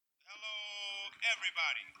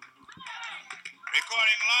everybody.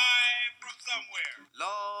 Recording live from somewhere. Lord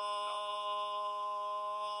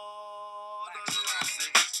of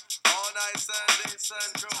mercy. All night Sunday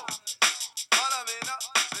Central. Follow me now.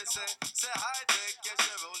 Say hi, take yes,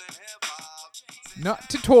 you're rolling hip hop. Not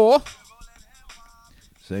to tour.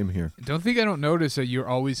 Same here. Don't think I don't notice that you're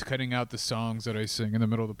always cutting out the songs that I sing in the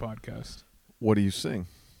middle of the podcast. What do you sing?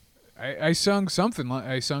 I sung something.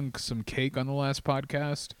 I sung some Cake on the last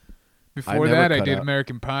podcast. Before never that, I cut did out.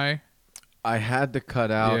 American Pie. I had to cut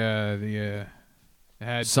out. Yeah.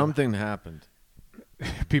 Something happened.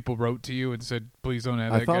 People wrote to you and said, "Please don't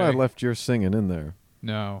have I that thought guy." I left your singing in there.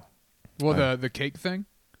 No. Well, the cake thing.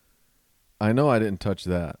 I know I didn't touch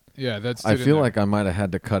that. Yeah, that's. I feel like I might have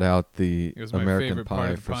had to cut out the It was my American favorite part Pie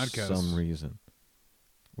of the for podcast. some reason.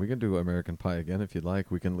 We can do American Pie again if you'd like.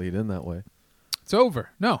 We can lead in that way. It's over.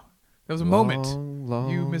 No, that was a moment. Long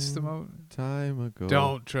You missed the moment. time ago.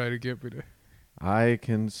 Don't try to get me to. I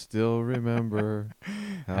can still remember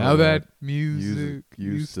How that music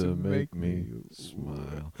used to make me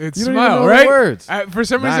smile. It's You don't smile, even know right? the words. For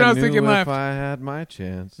some reason, I was thinking if left. I had my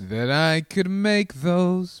chance. That I could make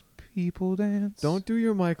those people dance. Don't do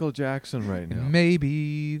your Michael Jackson right now. And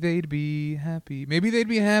maybe they'd be happy. Maybe they'd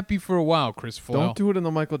be happy for a while, Chris Foyle. Don't do it in the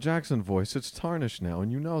Michael Jackson voice. It's tarnished now,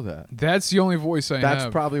 and you know that. That's the only voice I have.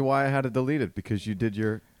 That's probably why I had to delete it, because you did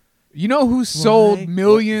your... You know who sold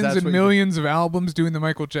millions That's and what you- millions of albums doing the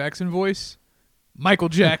Michael Jackson voice? Michael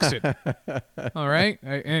Jackson. All right?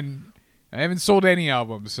 And I haven't sold any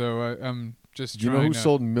albums, so I'm just Do you trying know who to...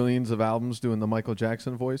 sold millions of albums doing the Michael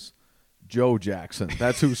Jackson voice? Joe Jackson.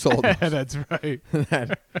 That's who sold them. That's right.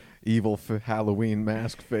 That evil Halloween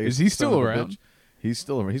mask face. Is he still son of a around? bitch. He's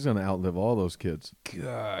still around. He's going to outlive all those kids.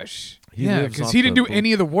 Gosh. He yeah, lives because off he didn't the do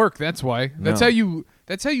any of the work. That's why. That's No.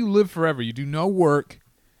 how you live forever. You do no work.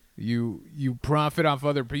 You profit off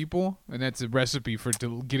other people, and that's a recipe for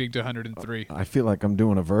getting to 103. I feel like I'm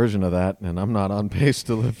doing a version of that, and I'm not on pace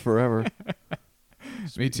to live forever.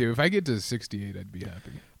 Me too. If I get to 68, I'd be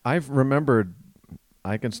happy.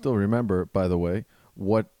 I can still remember, by the way,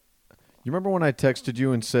 you remember when I texted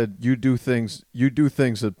you and said you do things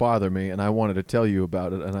that bother me, and I wanted to tell you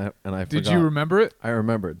about it, and I Did forgot. you remember it? I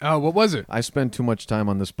remembered. Oh, what was it? I spend too much time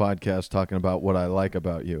on this podcast talking about what I like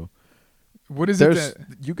about you. What is it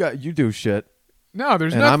that... You do shit, No,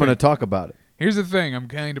 there's and nothing. I'm going to talk about it. Here's the thing. I'm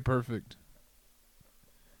kind of perfect.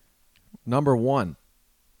 Number one,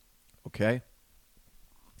 okay,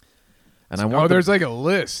 and I want There's like a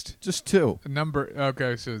list. just two.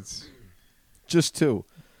 Okay, so it's... Just two.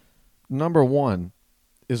 Number one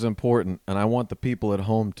is important, and I want the people at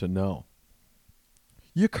home to know.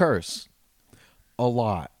 You curse a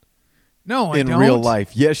lot No, I in don't. real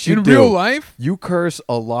life. Yes, you In do. real life? You curse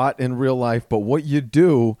a lot in real life, but what you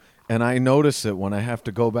do, and I notice it when I have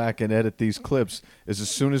to go back and edit these clips, is as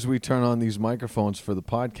soon as we turn on these microphones for the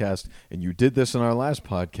podcast, and you did this in our last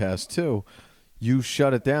podcast too, you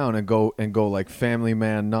shut it down and go like Family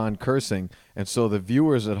Man non-cursing. And so the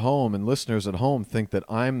viewers at home and listeners at home think that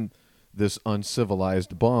I'm this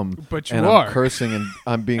uncivilized bum. But you and are. I'm cursing and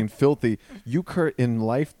I'm being filthy. You in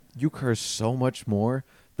life, you curse so much more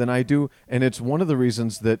than I do. And it's one of the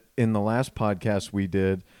reasons that in the last podcast we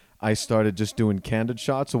did, I started just doing candid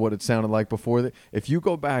shots of what it sounded like before. If you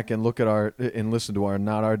go back and look at and listen to our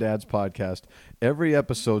Not Our Dad's podcast, every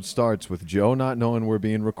episode starts with Joe not knowing we're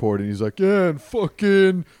being recorded. He's like, yeah, and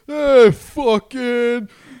fucking,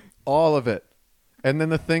 all of it. And then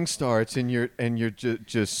the thing starts, and you're just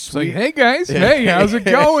It's like, sweet. hey, guys. Hey, how's it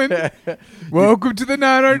going? Welcome to the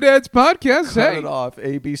Not Our Dad's podcast. Cut Hey. it off.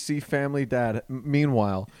 ABC Family Dad.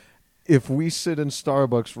 Meanwhile, if we sit in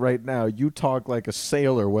Starbucks right now, you talk like a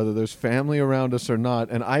sailor, whether there's family around us or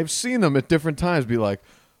not. And I've seen them at different times be like,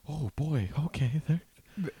 oh, boy, okay, they're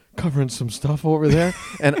covering some stuff over there.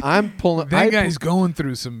 And I'm pulling... That guy's going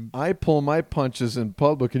through some... I pull my punches in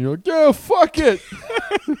public, and you're like, yeah, fuck it.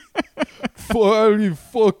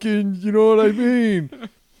 Fucking, you know what I mean?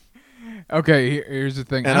 Okay, here's the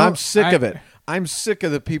thing. And I'm sick of it. I'm sick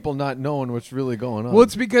of the people not knowing what's really going on. Well,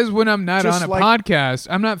 it's because when I'm not Just on a like- podcast,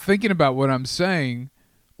 I'm not thinking about what I'm saying,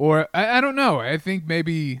 or I don't know. I think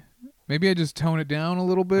maybe I just tone it down a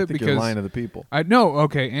little bit I think because you're lying to the people. I know.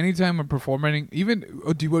 Okay, anytime I'm performing, even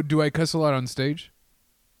do I cuss a lot on stage?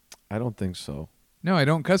 I don't think so. No, I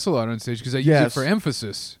don't cuss a lot on stage because I use it Yes. for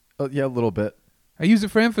emphasis. Yeah, a little bit. I use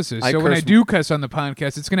it for emphasis. I So when I curse- do cuss on the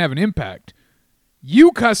podcast, it's gonna have an impact.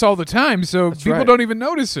 You cuss all the time, so That's people right. don't even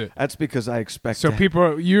notice it. That's because I expect. So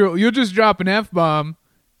to you'll just drop an F-bomb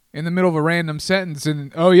in the middle of a random sentence,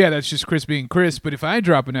 and oh yeah, that's just Chris being Chris. But if I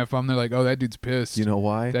drop an F-bomb, they're like, oh, that dude's pissed. You know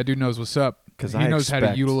why? That dude knows what's up. 'Cause he I knows how to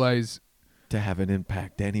expect- utilize to have an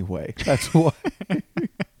impact anyway. That's why.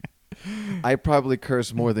 I probably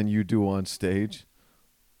curse more than you do on stage,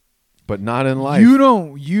 but not in life. You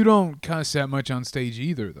don't cuss that much on stage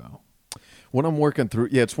either, though. When I'm working through,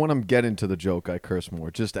 it's when I'm getting to the joke I curse more,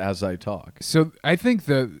 just as I talk. So I think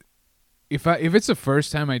if it's the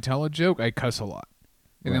first time I tell a joke, I cuss a lot,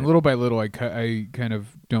 and then Right. little by little, I kind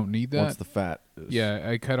of don't need that. Once the fat is Yeah,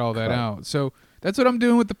 I cut all that cut. out. So that's what I'm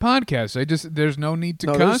doing with the podcast. There's no need to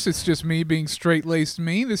No, cuss. there's- It's just me being straight-laced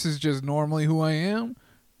me. This is just normally who I am.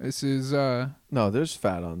 This is No, there's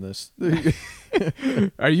fat on this.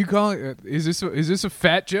 are you calling is this a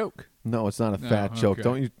fat joke? No, it's not a No, fat joke. okay.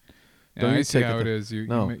 Don't you? Yeah, Don't I you see take how it it the- is.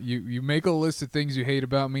 No. You make a list of things you hate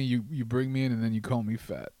about me. You bring me in and then you call me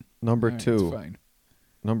fat. Number All right, two. it's fine.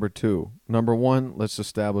 Number two. Number one. Let's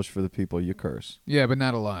establish for the people you curse. Yeah, but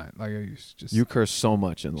not a lot. Like I used just You curse so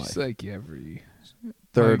much in just life. like every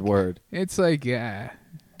Third like- word. It's like yeah,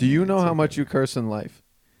 Do you know it's how okay. much you curse in life?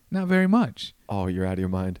 not very much. Oh, you're out of your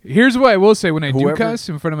mind. Here's what I will say: when I Whoever- do cuss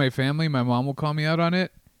in front of my family, my mom will call me out on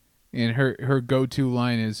it, and her go-to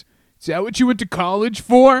line is, "Is that what you went to college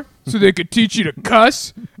for? So they could teach you to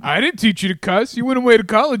cuss? I didn't teach you to cuss. You went away to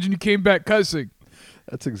college and you came back cussing."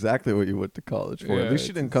 That's exactly what you went to college for. Yeah, At least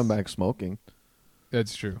you didn't come back smoking.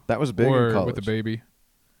 That's true. That was big or in college. with the baby.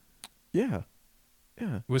 Yeah.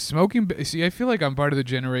 Yeah. Was smoking? See, I feel like I'm part of the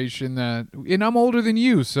generation that, and I'm older than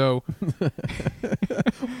you, so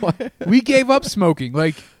we gave up smoking.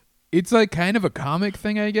 Like, it's like kind of a comic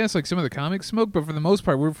thing, I guess. Like some of the comics smoke, but for the most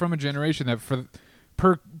part, we're from a generation that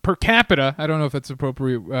per capita, I don't know if that's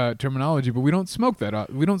appropriate terminology, but we don't smoke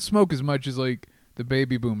we don't smoke as much as like the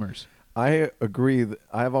baby boomers. I agree.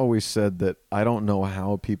 I've always said that I don't know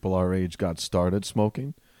how people our age got started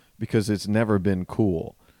smoking because it's never been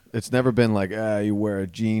cool. It's never been like, you wear a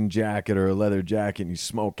jean jacket or a leather jacket and you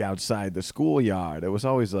smoke outside the schoolyard. It was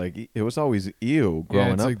always like, ew growing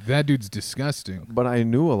Yeah, it's up. like that dude's disgusting. But I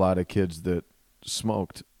knew a lot of kids that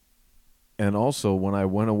smoked. And also, when I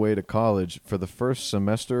went away to college for the first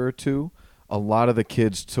semester or two, a lot of the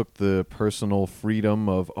kids took the personal freedom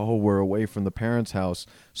of, we're away from the parents' house.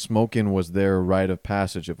 Smoking was their rite of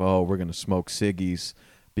passage of, we're going to smoke ciggies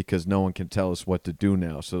because no one can tell us what to do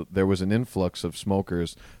now. So there was an influx of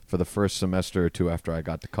smokers for the first semester or two after I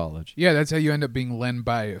got to college. Yeah, that's how you end up being Len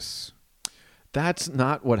Bias. That's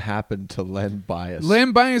not what happened to Len Bias.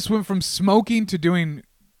 Len Bias went from smoking to doing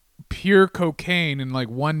pure cocaine in like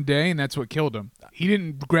one day, and that's what killed him. He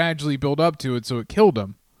didn't gradually build up to it, so it killed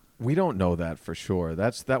him. We don't know that for sure.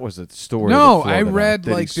 That was a story. No, that I floated out, read that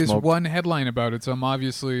he like this smoked. one headline about it, so I'm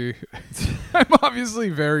obviously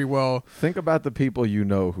very well. Think about the people you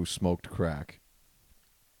know who smoked crack.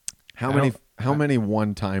 How I many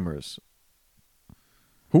one-timers?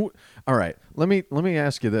 Who? All right, let me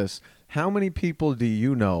ask you this: how many people do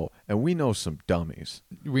you know? And we know some dummies.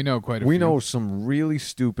 We know quite a We few. know some really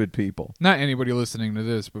stupid people. Not anybody listening to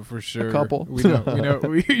this, but for sure, couple.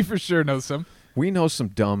 We for sure know some. We know some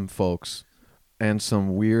dumb folks and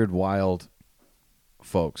some weird, wild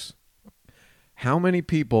folks. How many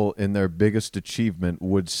people in their biggest achievement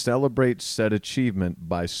would celebrate said achievement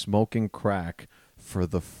by smoking crack for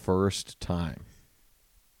the first time?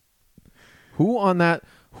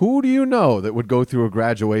 Who do you know that would go through a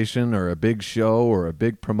graduation or a big show or a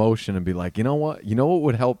big promotion and be like, you know what? You know what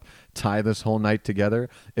would help tie this whole night together?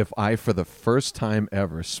 If I, for the first time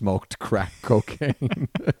ever, smoked crack cocaine.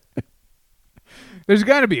 There's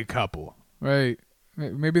got to be a couple, right?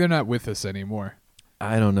 Maybe they're not with us anymore.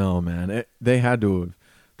 I don't know, man. They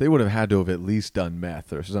would have had to have at least done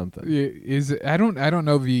meth or something. I don't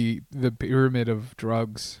know the pyramid of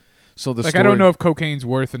drugs. So the Like story, I don't know if cocaine's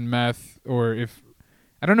worse than meth, or if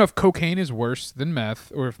I don't know if cocaine is worse than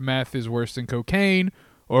meth, or if meth is worse than cocaine,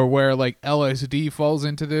 or where like LSD falls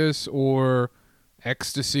into this, or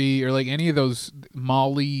ecstasy, or like any of those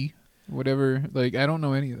Molly, whatever. Like I don't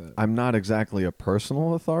know any of that. I'm not exactly a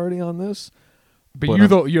personal authority on this. But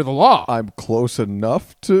But you're the law. I'm close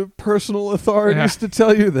enough to personal authorities to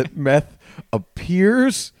tell you that meth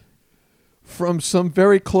appears from some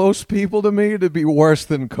very close people to me to be worse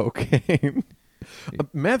than cocaine.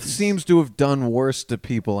 Meth seems to have done worse to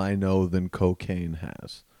people I know than cocaine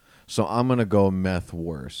has. So I'm going to go meth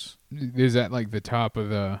worse. Is that like the top of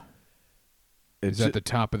the? Is that the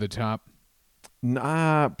top of the top?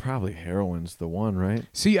 Nah, probably heroin's the one, right?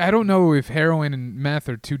 See, I don't know if heroin and meth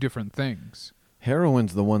are two different things.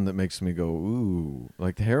 Heroin's the one that makes me go, ooh.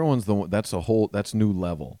 Like the heroin's the one, that's new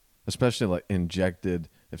level. Especially like injected,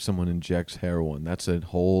 if someone injects heroin, that's a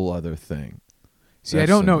whole other thing. See, I That's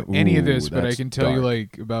don't know some- any of ooh, this, but I that's can tell you dark.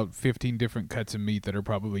 like about 15 different cuts of meat that are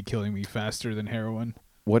probably killing me faster than heroin.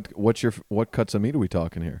 What cuts of meat are we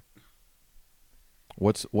talking here?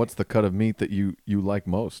 What's the cut of meat that you like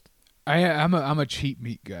most? I'm a cheap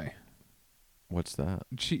meat guy. What's that?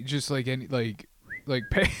 Just like any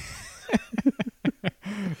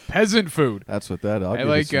peasant food. That's what that. I'll I give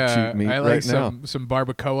like you some cheap meat I like right now. some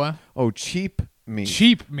barbacoa. Oh, cheap meat.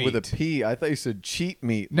 Cheap meat with a P. I thought you said cheat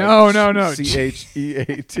meat. No.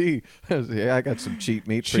 CHEAT. Yeah, I got some cheap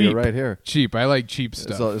meat for you right here. Cheap. I like cheap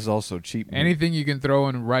stuff. It's also cheap meat. Anything you can throw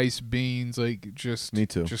in rice, beans, like just Me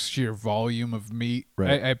too. Just sheer volume of meat.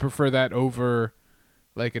 Right. I prefer that over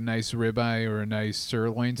like a nice ribeye or a nice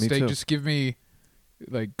sirloin steak. too. Just give me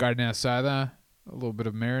like carne asada, a little bit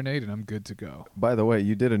of marinade, and I'm good to go. By the way,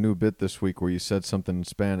 you did a new bit this week where you said something in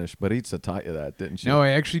Spanish. Barritza taught you that, didn't you? No, I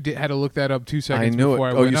actually had to look that up 2 seconds I knew before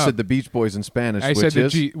it. I Oh, went you up. said the Beach Boys in Spanish, I which said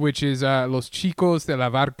is? which is Los Chicos de la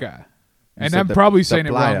Barca. You And said I'm the- probably the saying it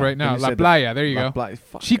playa. wrong right now. And you La said the- Playa. There you La go. Playa.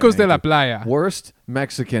 Fuck, Chicos I de la hate you. Playa. Worst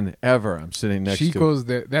Mexican ever. I'm sitting next to. Chicos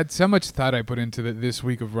de... That's how much thought I put into this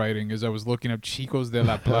week of writing as I was looking up Chicos de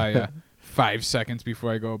la Playa 5 seconds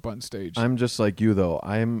before I go up on stage. I'm just like you, though.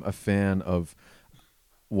 I'm a fan of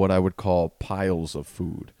what I would call piles of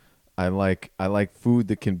food. I like food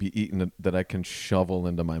that can be eaten, that I can shovel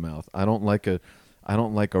into my mouth. I don't like a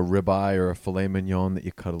ribeye or a filet mignon that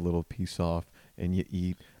you cut a little piece off and you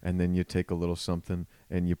eat, and then you take a little something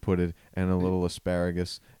and you put it, and a little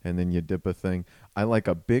asparagus, and then you dip a thing. I like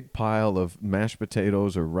a big pile of mashed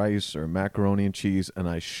potatoes or rice or macaroni and cheese, and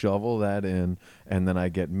I shovel that in, and then I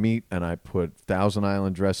get meat and I put Thousand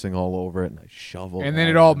Island dressing all over it, and I shovel. and then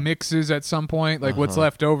that it all in. mixes at some point. Like what's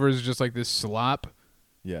left over is just like this slop,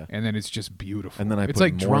 Yeah. and then it's just beautiful. And then it's put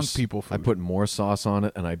like more drunk people food. I put more sauce on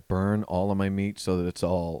it, and I burn all of my meat so that it's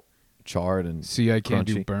all charred and See, I can't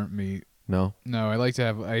do crunchy. burnt meat. No, No, I like to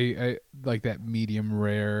have I like that medium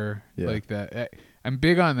rare, Yeah. like that. I'm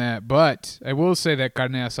big on that, but I will say that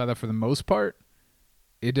carne asada for the most part,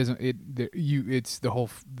 it doesn't. It's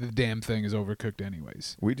the damn thing is overcooked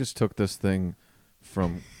anyways. we just took this thing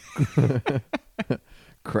from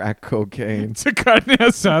crack cocaine. It's a carne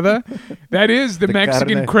asada. That is the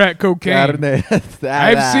Mexican carne- crack cocaine. Carne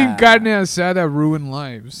I've seen carne asada ruin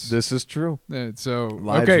lives. This is true. So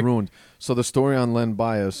Lives okay, ruined. So the story on Len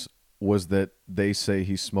Bias was that they say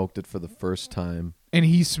he smoked it for the first time. and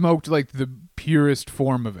he smoked like the purest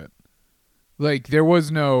form of it. Like there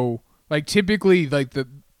was no like typically like the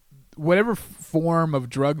whatever form of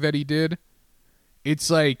drug that he did, it's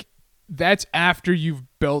like that's after you've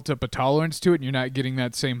built up a tolerance to it and you're not getting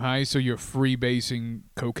that same high, so you're freebasing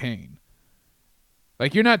cocaine.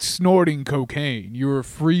 Like you're not snorting cocaine, you're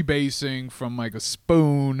freebasing from like a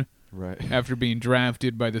spoon Right. after being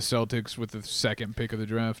drafted by the Celtics with the second pick of the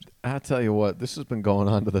draft. I'll tell you what, this has been going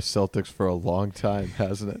on to the Celtics for a long time,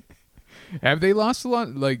 hasn't it? Have they lost a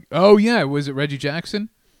lot? Like, oh yeah, was it Reggie Jackson?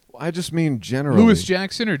 I just mean generally. Lewis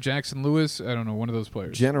Jackson or Jackson Lewis? I don't know, one of those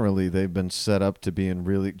players. Generally, they've been set up to be in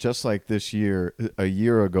really, just like this year, a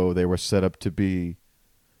year ago, they were set up to be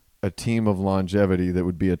a team of longevity that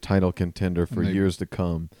would be a title contender for years to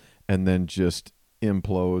come, and then just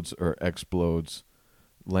implodes or explodes.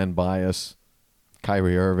 Len Bias,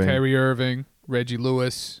 Kyrie Irving, Reggie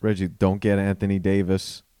Lewis, Reggie, don't get Anthony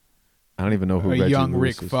Davis. I don't even know who a Reggie young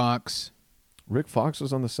Lewis Rick is. Fox. Rick Fox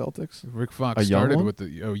was on the Celtics? Rick Fox A young started one? with the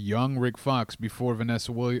young Rick Fox before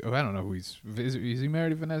Vanessa Williams. Oh, I don't know who is he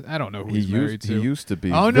married to Vanessa? I don't know who he's married to. He used to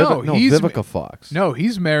be. Oh, no, he's Vivica Fox. No,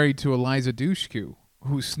 he's married to Eliza Dushku,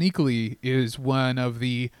 who sneakily is one of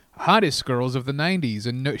the hottest girls of the 90s.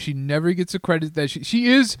 And no, she never gets a credit that she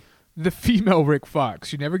is the female Rick Fox.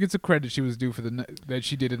 She never gets a credit she was due for that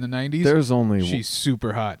she did in the 90s. She's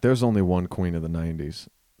super hot. There's only one queen of the 90s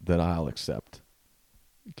that I'll accept.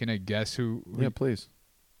 Can I guess who? Yeah, please.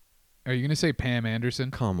 Are you going to say Pam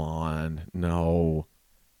Anderson? Come on. No.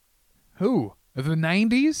 Who? Of the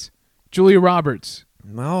 90s? Julia Roberts.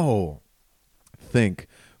 No. Think.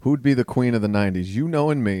 Who'd be the queen of the 90s? You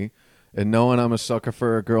knowing me and knowing I'm a sucker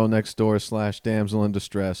for a girl next door / damsel in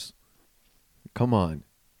distress. Come on.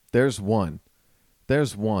 There's one.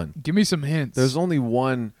 Give me some hints. There's only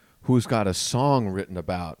one who's got a song written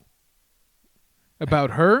about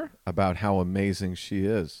her? About how amazing she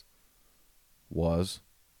is.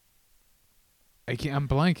 I'm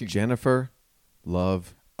blanking. Jennifer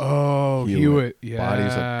Love Hewitt. Yeah.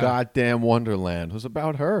 Bodies of Goddamn Wonderland was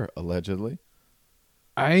about her, allegedly.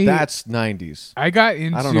 That's 90s. I got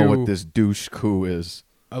into. I don't know what this douche coup is.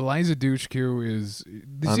 Eliza Dushku is.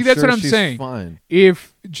 I'm See, that's sure what I'm she's saying. Fine.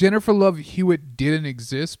 If Jennifer Love Hewitt didn't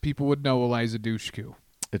exist, people would know Eliza Dushku.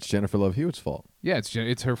 It's Jennifer Love Hewitt's fault. Yeah,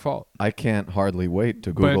 it's her fault. I can't hardly wait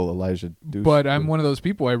to Google Elijah Dushku. But I'm one of those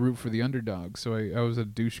people. I root for the underdog, so I was a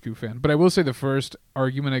Dushku fan. But I will say the first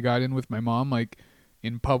argument I got in with my mom, like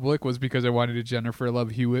in public was because I wanted a Jennifer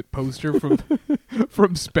Love Hewitt poster from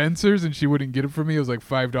from Spencer's, and she wouldn't get it for me. It was like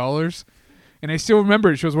 $5. And I still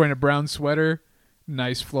remember she was wearing a brown sweater,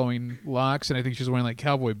 nice flowing locks, and I think she was wearing like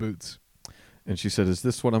cowboy boots. And she said, "Is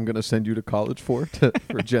this what I'm going to send you to college for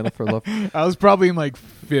Jennifer Love?" I was probably in like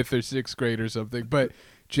 5th or 6th grade or something, but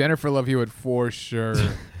Jennifer Love Hewitt for sure.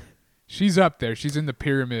 She's up there. She's in the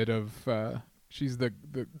pyramid of. She's the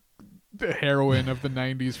heroine of the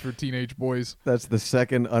 90s for teenage boys. That's the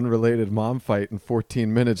second unrelated mom fight in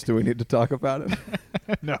 14 minutes. Do we need to talk about it?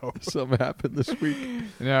 No. Something happened this week.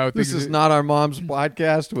 No, This is not our mom's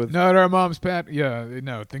podcast with... Not our mom's pat. Yeah,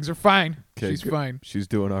 no, things are fine. She's good. fine. She's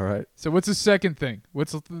doing all right. So what's the second thing?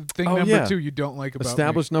 What's the thing number 2 you don't like about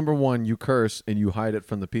Establish me? number 1, you curse and you hide it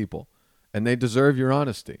from the people. And they deserve your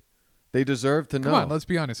honesty. They deserve to know. Come on, let's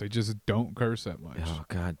be honest. I just don't curse that much. Oh,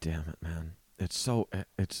 God damn it, man.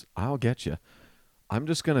 I'll get you. I'm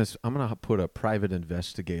gonna put a private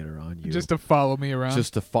investigator on you. Just to follow me around?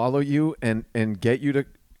 Just to follow you and get you to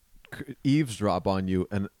eavesdrop on you.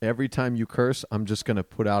 And every time you curse, I'm just going to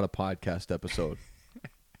put out a podcast episode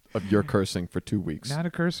of your cursing for 2 weeks. Not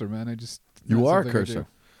a cursor, man. You are a cursor.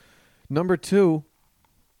 Number 2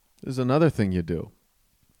 is another thing you do.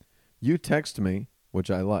 You text me,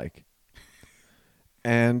 which I like.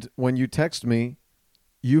 And when you text me,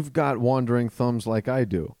 you've got wandering thumbs like I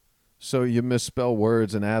do. So you misspell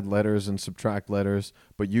words and add letters and subtract letters,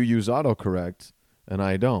 but you use autocorrect and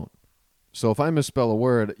I don't. So if I misspell a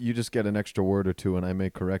word, you just get an extra word or two and I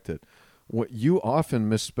may correct it. You often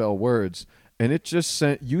misspell words, and it just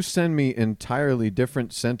you send me entirely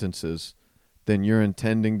different sentences than you're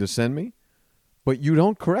intending to send me, but you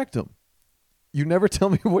don't correct them. You never tell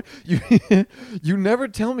me what you never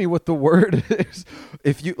tell me what the word is.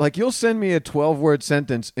 If you'll send me a 12-word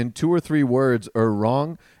sentence and 2 or 3 words are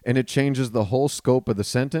wrong and it changes the whole scope of the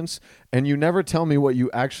sentence, and you never tell me what you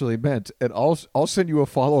actually meant. And I'll send you a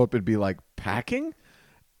follow-up and be like, "Packing?"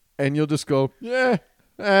 And you'll just go, "Yeah,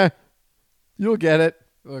 you'll get it."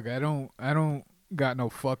 Look, I don't got no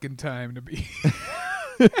fucking time to be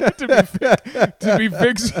to be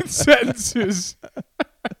fixing sentences.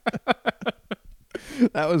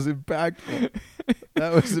 That was impactful.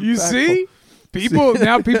 You see? People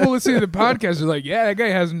listening to the podcast are like, "Yeah, that guy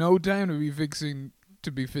has no time to be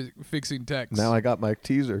fixing text." Now I got my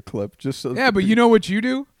teaser clip just so. Yeah, but you know what you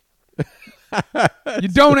do? You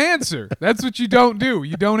don't answer. That's what you don't do.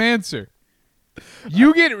 You don't answer.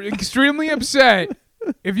 You get extremely upset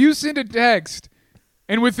if you send a text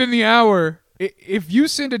and within the hour, if you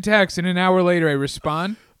send a text and an hour later I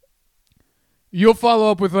respond, you'll follow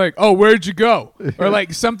up with like, "Oh, where'd you go?" Or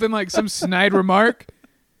like something like some snide remark.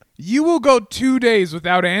 You will go 2 days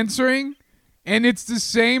without answering, and it's the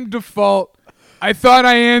same default. "I thought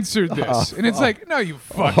I answered this." And it's like, no, you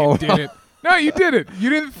fucking didn't. No, you didn't. You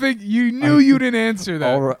didn't think. You knew you didn't answer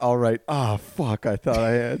that. All right. Oh, fuck. I thought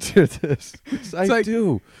I answered this. I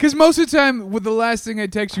do. Because most of the time, with the last thing I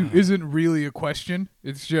text you isn't really a question.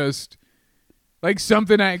 It's just like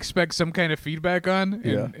something I expect some kind of feedback on.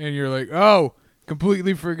 And you're like, "Oh,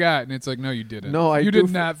 completely forgot." And it's like, no, you didn't. No, you did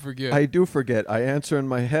not forget. I do forget. I answer in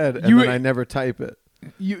my head, and then I never type it.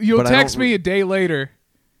 You'll text me a day later.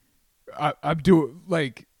 I'm doing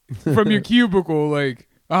like from your cubicle, like,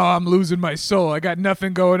 "Oh, I'm losing my soul. I got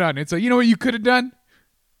nothing going on." It's like, you know what you could have done?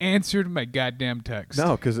 Answered my goddamn text.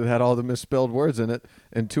 No, because it had all the misspelled words in it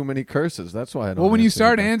and too many curses. That's why I don't. Well, when you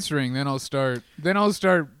start answering, then I'll start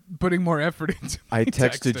putting more effort into. I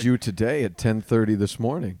texted texting. you today at 10:30 this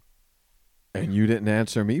morning, and you didn't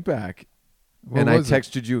answer me back. What and I was it?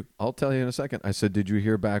 texted you. I'll tell you in a second. I said, "Did you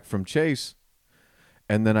hear back from Chase?"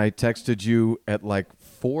 And then I texted you at like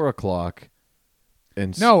 4:00.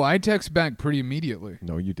 And No, I text back pretty immediately.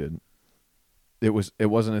 No, you didn't. It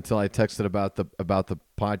wasn't until I texted about the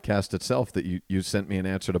podcast itself that you sent me an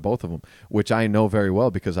answer to both of them, which I know very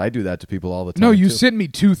well because I do that to people all the time. No, you too. sent me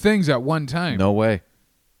 2 things at one time. No way.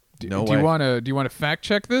 Do you want to fact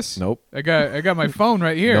check this? Nope. I got my phone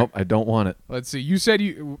right here. Nope, I don't want it. Let's see. You said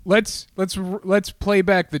let's play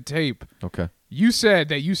back the tape. Okay. You said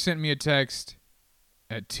that you sent me a text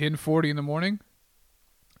at 10:40 in the morning.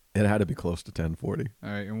 It had to be close to 10:40 All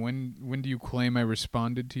right, and when do you claim I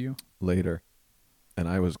responded to you? later, and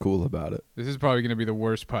I was cool about it. This is probably going to be the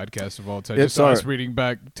worst podcast of all time. It's Just us reading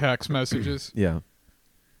back text messages. Yeah.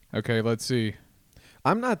 Okay, let's see.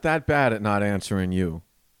 I'm not that bad at not answering you.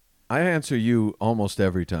 I answer you almost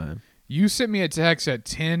every time. You sent me a text at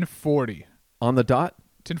 10:40. On the dot?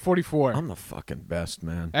 10:44. I'm the fucking best,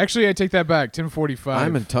 man. Actually, I take that back. 10:45.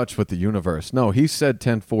 I'm in touch with the universe. No, he said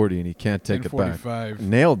 10:40 and he can't take it back. 10:45.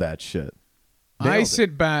 Nailed that shit. I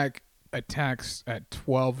sent back a text at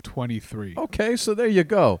 12:23 Okay, so there you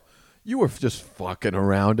go. You were just fucking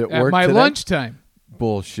around at at work my today? lunchtime.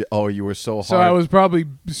 Bullshit. Oh, you were so hard. So I was probably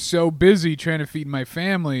so busy trying to feed my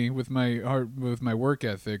family with my work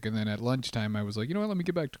ethic, and then at lunchtime I was like, you know what? Let me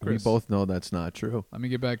get back to We Chris. both know that's not true. Let me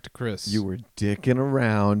get back to Chris. You were dicking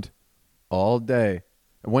around all day.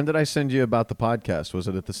 When did I send you about the podcast? Was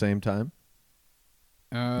it at the same time?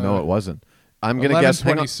 No, it wasn't. I'm going to guess.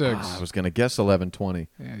 Hang on. 11:26. I was going to guess 11:20.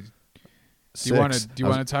 Yeah. Do you want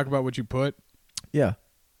to talk about what you put? Yeah.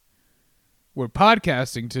 We're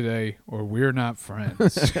podcasting today, or we're not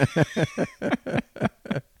friends.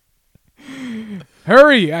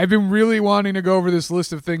 Hurry! I've been really wanting to go over this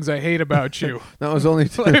list of things I hate about you. That was only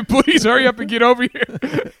two. Please hurry up and get over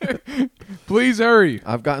here. Please hurry.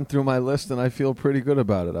 I've gotten through my list and I feel pretty good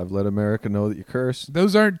about it. I've let America know that you curse.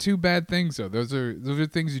 Those aren't two bad things, though. Those are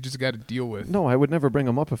things you just got to deal with. No, I would never bring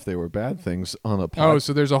them up if they were bad things on a podcast. Oh,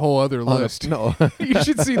 so there's a whole other list. No. You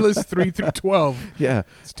should see list 3 through 12. Yeah.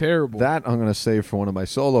 It's terrible. That I'm going to save for one of my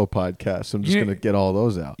solo podcasts. I'm just Yeah. going to get all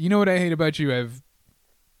those out. You know what I hate about you? I've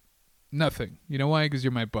nothing. You know why? Because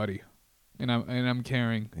you're my buddy, and I'm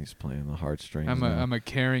caring. He's playing the heartstrings. I'm a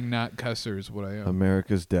caring, not cusser, is what I am.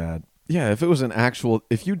 America's dad. Yeah, if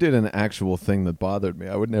you did an actual thing that bothered me,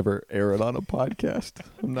 I would never air it on a podcast.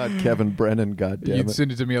 I'm not Kevin Brennan, goddammit. You'd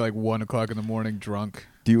send it to me at like 1 o'clock in the morning, drunk.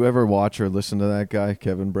 Do you ever watch or listen to that guy,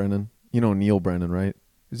 Kevin Brennan? You know Neil Brennan, right?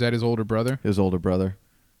 Is that his older brother? His older brother.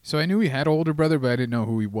 So I knew he had an older brother, but I didn't know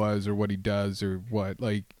who he was or what he does or what.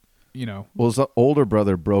 Like, you know. Well, his older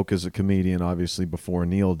brother broke as a comedian, obviously, before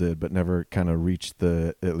Neil did, but never kind of reached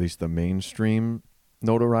at least the mainstream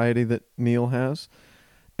notoriety that Neil has.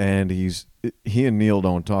 And he and Neil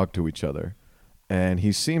don't talk to each other. And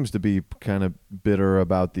he seems to be kind of bitter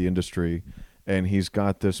about the industry. And he's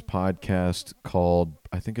got this podcast called,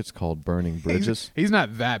 I think it's called Burning Bridges. He's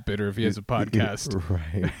not that bitter if he has a podcast.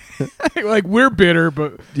 Right. Like, we're bitter,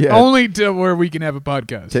 but Yeah. only to where we can have a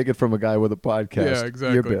podcast. Take it from a guy with a podcast. Yeah,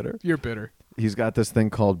 exactly. You're bitter. You're bitter. He's got this thing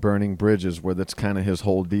called Burning Bridges where that's kind of his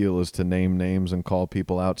whole deal is to name names and call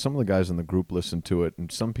people out. Some of the guys in the group listen to it,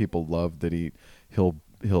 and some people love that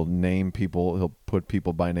he'll name people, he'll put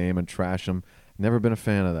people by name and trash them. Never been a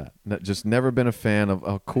fan of that. Just never been a fan of,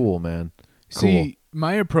 oh, cool, man. Cool. See,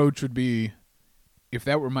 my approach would be, if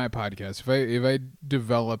that were my podcast, if I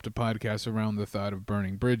developed a podcast around the thought of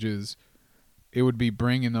burning bridges, it would be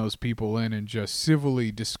bringing those people in and just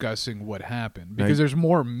civilly discussing what happened. Because there's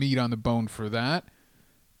more meat on the bone for that.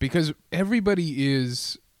 Because everybody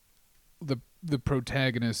is the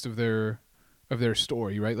protagonist of their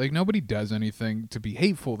story, right? Like, nobody does anything to be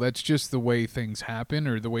hateful. That's just the way things happen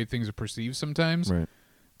or the way things are perceived sometimes. Right.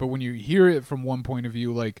 But when you hear it from one point of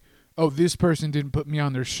view, like, oh, this person didn't put me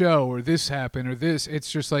on their show, or this happened, or this, it's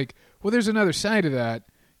just like, well, there's another side of that,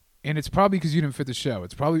 and it's probably because you didn't fit the show.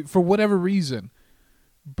 It's probably for whatever reason.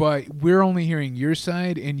 But we're only hearing your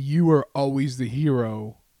side, and you are always the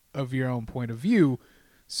hero of your own point of view.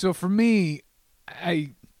 So for me,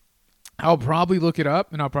 I'll probably look it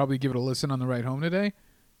up, and I'll probably give it a listen on the ride home today.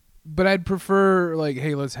 But I'd prefer, like,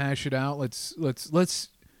 hey, let's hash it out. Let's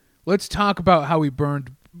talk about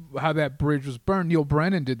how that bridge was burned. Neil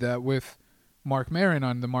Brennan did that with Mark Maron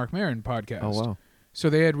on the Mark Maron podcast. Oh, wow. So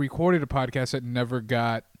they had recorded a podcast that never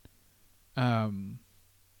got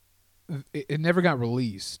it never got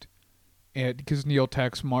released. And because Neil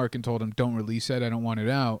texted Mark and told him, don't release it, I don't want it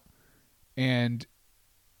out. And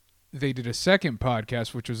they did a second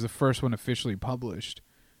podcast, which was the first one officially published.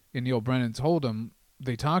 And Neil Brennan told him,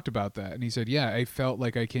 they talked about that. And he said, yeah, I felt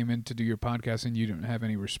like I came in to do your podcast and you didn't have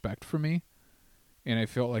any respect for me. And I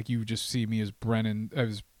felt like you just see me as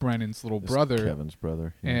Brennan's little brother. Kevin's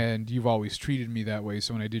brother. Yeah. And you've always treated me that way.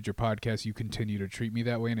 So when I did your podcast, you continue to treat me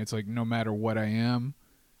that way. And it's like, no matter what I am,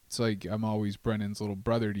 it's like I'm always Brennan's little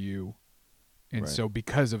brother to you. And so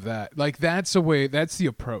because of that, like, that's the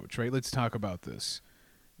approach, right? Let's talk about this.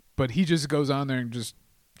 But he just goes on there and just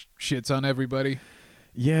shits on everybody.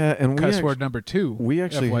 Yeah, and cuss word number 2. We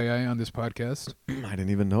actually, FYI, on this podcast. I didn't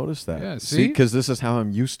even notice that. Yeah, see, because this is how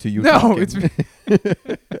I'm used to you. No, talking.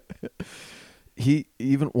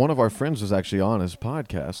 It's one of our friends was actually on his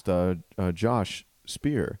podcast. Josh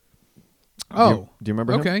Spear. Oh, do you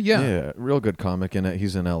remember him? Okay, yeah. Yeah, real good comic. And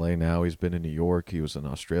he's in L.A. now. He's been in New York. He was in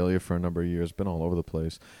Australia for a number of years. Been all over the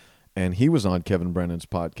place. And he was on Kevin Brennan's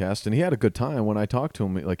podcast, and he had a good time. When I talked to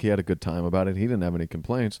him, like, he had a good time about it. He didn't have any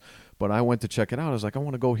complaints. But I went to check it out. I was like, I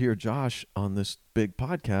want to go hear Josh on this big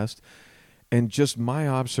podcast. And just my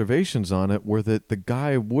observations on it were that the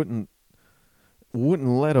guy wouldn't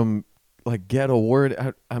let him, like, get a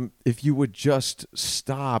word. If you would just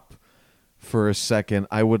stop for a second,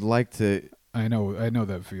 I would like to I know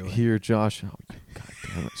that feeling. Here, Josh. Oh, God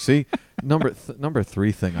damn it. See, number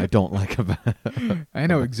 3 thing I don't like about it. I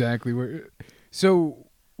know exactly where. So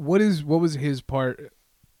what was his part?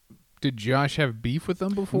 Did Josh have beef with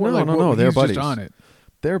them before? No. They're he's buddies. Just on it.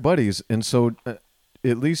 They're buddies, and so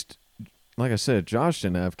at least, like I said, Josh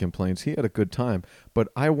didn't have complaints. He had a good time, but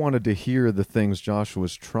I wanted to hear the things Josh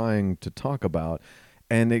was trying to talk about,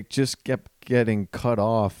 and it just kept getting cut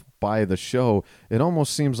off by the show. It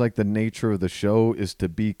almost seems like the nature of the show is to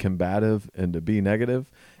be combative and to be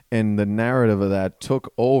negative, and the narrative of that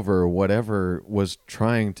took over whatever was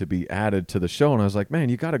trying to be added to the show. And I was like, man,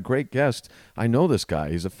 you got a great guest. I know this guy.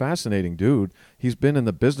 He's a fascinating dude. He's been in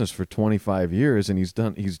the business for 25 years, and he's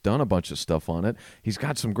done a bunch of stuff on it. He's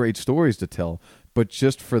got some great stories to tell. But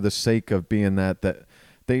just for the sake of being that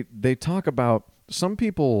they talk about, some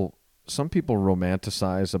people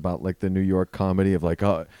romanticize about like the New York comedy of like,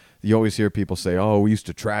 oh, you always hear people say, oh, we used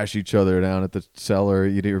to trash each other down at the cellar.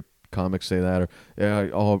 You'd hear comics say that,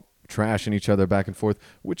 or all trashing each other back and forth,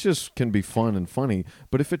 which can be fun and funny.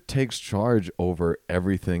 But if it takes charge over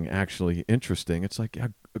everything actually interesting, it's like, yeah,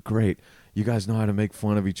 great. You guys know how to make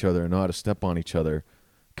fun of each other and know how to step on each other.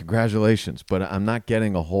 Congratulations. But I'm not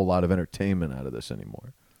getting a whole lot of entertainment out of this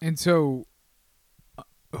anymore. And so,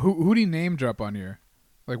 who do you name drop on here?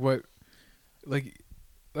 Like what? Like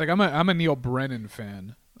I'm a Neil Brennan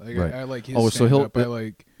fan. Like right. I like his so stand-up. I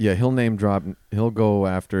like. Yeah, he'll name drop. He'll go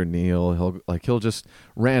after Neil. He'll just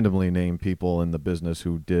randomly name people in the business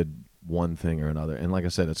who did one thing or another. And like I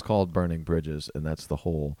said, it's called Burning Bridges, and that's the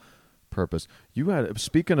whole purpose.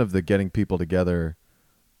 Speaking of the getting people together,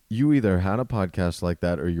 you either had a podcast like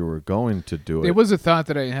that or you were going to do it. It was a thought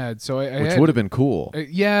that I had. So which would have been cool.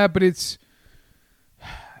 Yeah, but it's.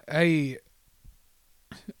 I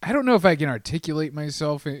don't know if I can articulate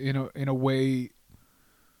myself in a way.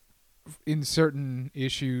 In certain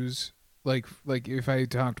issues, like if I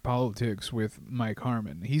talked politics with Mike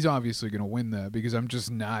Harmon, he's obviously going to win that because I'm just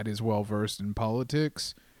not as well versed in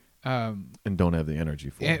politics, and don't have the energy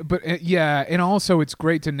for it. But yeah, and also it's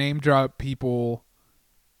great to name drop people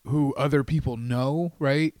who other people know,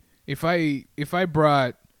 right? If I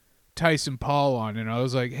brought Tyson Paul on and I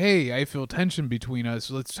was like, hey, I feel tension between us,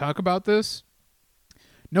 let's talk about this.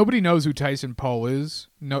 Nobody knows who Tyson Paul is.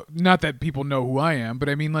 No, not that people know who I am, but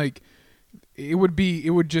I mean, like, it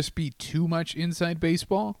would just be too much inside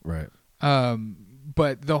baseball. Right.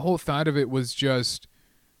 But the whole thought of it was just,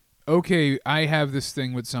 okay, I have this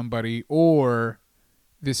thing with somebody or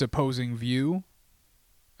this opposing view.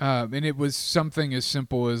 And it was something as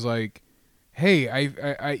simple as like,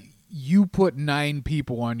 hey, you put 9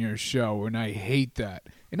 people on your show and I hate that.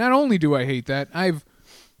 And not only do I hate that, I've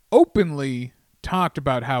openly talked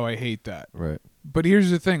about how I hate that. Right. But here's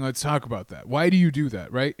the thing, let's talk about that. Why do you do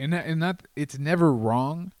that, right? And that it's never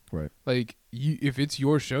wrong. Right. Like if it's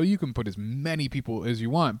your show, you can put as many people as you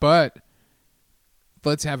want, but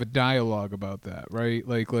let's have a dialogue about that, right?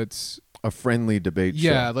 Like a friendly debate show.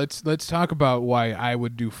 Yeah, let's talk about why I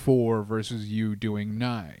would do 4 versus you doing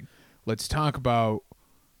 9. Let's talk about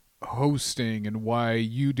hosting and why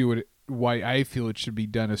you do it, why I feel it should be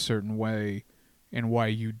done a certain way and why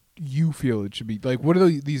you feel it should be. Like, what are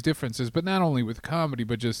these differences? But not only with comedy,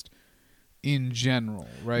 but just in general,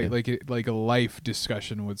 right? Yeah. Like a life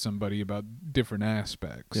discussion with somebody about different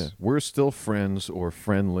aspects. Yeah, we're still friends or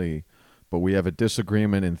friendly, but we have a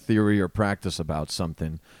disagreement in theory or practice about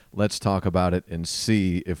something. Let's talk about it and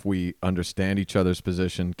see if we understand each other's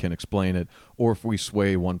position, can explain it, or if we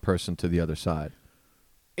sway one person to the other side.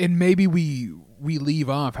 And maybe we leave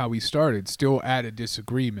off how we started, still at a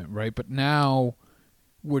disagreement, right? But now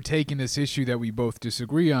we're taking this issue that we both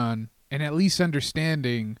disagree on and at least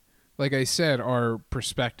understanding, like I said, our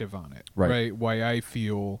perspective on it, right? Why I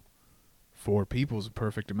feel 4 people is a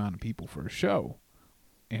perfect amount of people for a show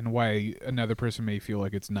and why another person may feel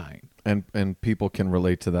like it's 9. And people can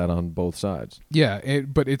relate to that on both sides. Yeah,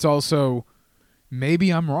 but it's also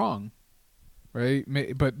maybe I'm wrong, right?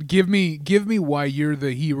 But give me why you're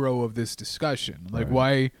the hero of this discussion. Like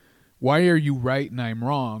why are you right and I'm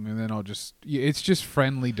wrong? And then it's just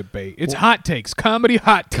friendly debate. It's hot takes, comedy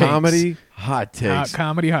hot takes. Comedy hot takes.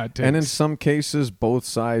 Comedy hot takes. And in some cases, both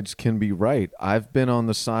sides can be right. I've been on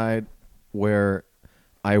the side where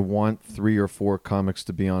I want 3 or 4 comics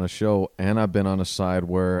to be on a show, and I've been on a side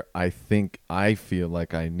where I feel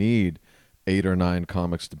like I need 8 or 9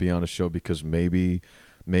 comics to be on a show because maybe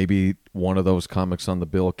one of those comics on the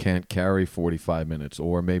bill can't carry 45 minutes,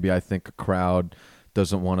 or maybe I think a crowd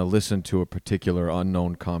doesn't want to listen to a particular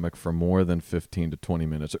unknown comic for more than 15 to 20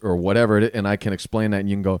 minutes or whatever it is, and I can explain that and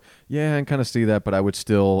you can go, yeah, I can kind of see that, but I would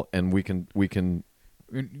still, and we can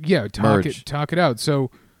talk it out.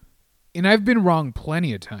 So And I've been wrong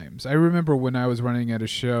plenty of times. I remember when I was running a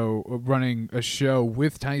show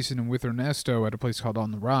with Tyson and with Ernesto at a place called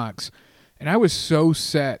On the Rocks, and I was so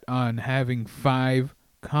set on having 5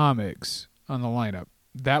 comics on the lineup.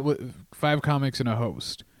 That was 5 comics and a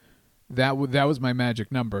host. That was my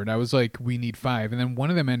magic number, and I was like, we need 5. And then one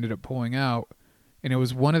of them ended up pulling out, and it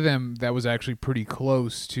was one of them that was actually pretty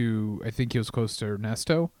close to. I think he was close to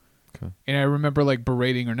Ernesto. Okay. And I remember like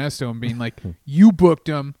berating Ernesto and being like, "You booked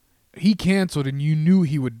him. He canceled, and you knew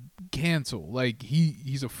he would cancel. Like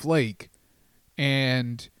he's a flake,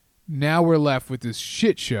 and now we're left with this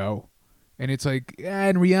shit show." And it's like,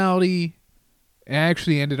 in reality, it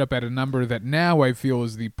actually ended up at a number that now I feel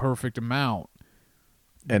is the perfect amount.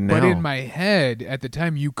 And now, but in my head at the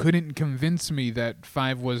time, you couldn't convince me that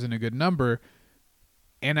 5 wasn't a good number,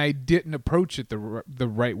 and I didn't approach it the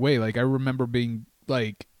right way. Like I remember being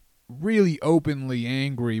like really openly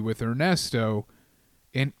angry with Ernesto.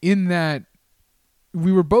 And in that,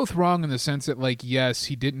 we were both wrong in the sense that, like, yes,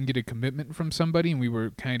 he didn't get a commitment from somebody, and we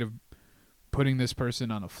were kind of putting this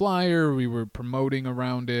person on a flyer. We were promoting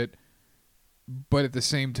around it. But at the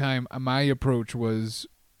same time, my approach was,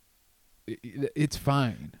 it's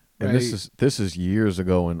fine. and Right? this is years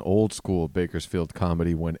ago in old school Bakersfield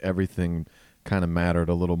comedy when everything kind of mattered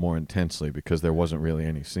a little more intensely because there wasn't really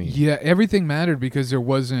any scene. Yeah, everything mattered because there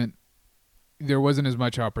wasn't as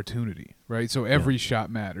much opportunity, right? So every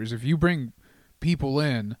shot matters. If you bring people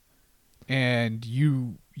in and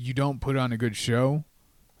you don't put on a good show,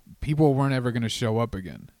 people weren't ever going to show up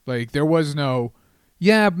again. Like there was no,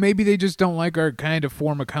 maybe they just don't like our kind of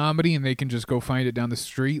form of comedy and they can just go find it down the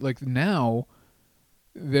street. Like now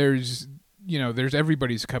there's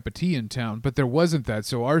everybody's cup of tea in town, but there wasn't that.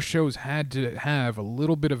 So our shows had to have a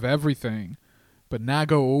little bit of everything, but not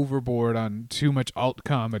go overboard on too much alt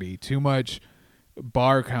comedy, too much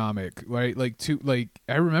bar comic, right?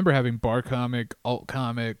 I remember having bar comic, alt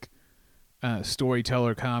comic,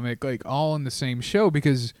 storyteller comic, like all in the same show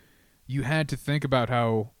because you had to think about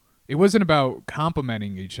how it wasn't about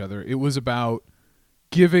complimenting each other. It was about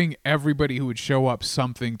giving everybody who would show up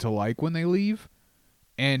something to like when they leave.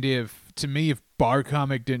 And if bar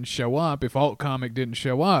comic didn't show up, if alt comic didn't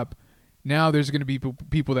show up, now there's going to be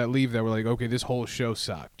people that leave that were like, okay, this whole show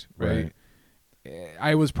sucked, right?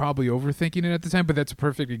 I was probably overthinking it at the time, but that's a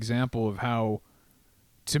perfect example of how,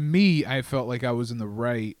 to me, I felt like I was in the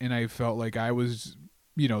right, and I felt like I was,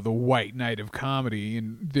 the white knight of comedy,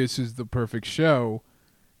 and this is the perfect show.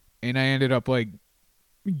 And I ended up like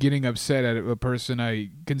getting upset at a person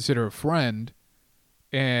I consider a friend,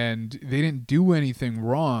 and they didn't do anything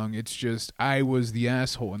wrong. It's just I was the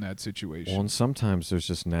asshole in that situation. Well, and sometimes there's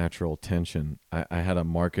just natural tension. I had a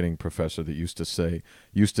marketing professor that used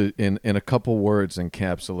to in a couple words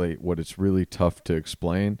encapsulate what it's really tough to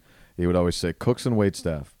explain. He would always say cooks and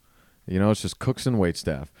waitstaff. It's just cooks and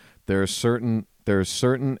waitstaff. There are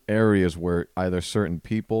certain areas where either certain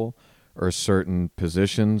people or certain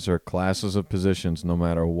positions or classes of positions, no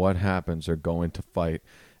matter what happens, are going to fight.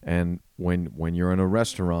 And when you're in a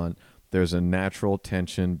restaurant, there's a natural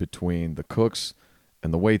tension between the cooks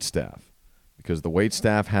and the waitstaff because the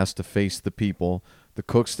waitstaff has to face the people. The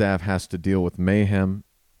cook staff has to deal with mayhem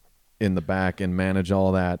in the back and manage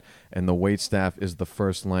all that. And the waitstaff is the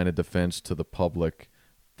first line of defense to the public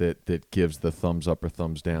that gives the thumbs up or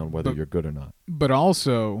thumbs down, whether you're good or not. But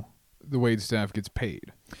also, the waitstaff gets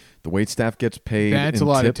paid. The waitstaff gets paid. That's a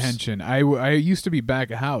lot tips. of tension. I used to be back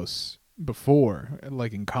of house before,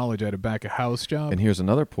 like in college. I had a back of house job. And here's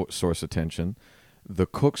another source of tension. The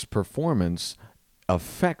cook's performance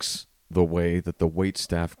affects the way that the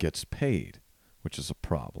waitstaff gets paid, which is a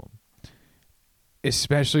problem.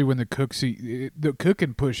 Especially when the cook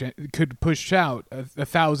could push out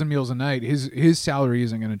 1,000 meals a night. His salary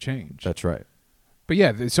isn't going to change. That's right. But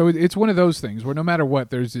yeah, so it's one of those things where no matter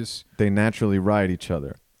what, there's this. They naturally ride each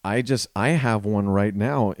other. I have one right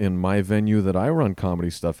now in my venue that I run comedy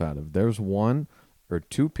stuff out of. There's one or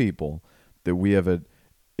two people that we have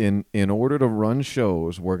in order to run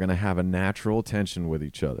shows, we're going to have a natural tension with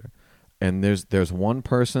each other. And there's one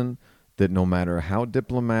person that no matter how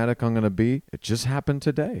diplomatic I'm going to be, it just happened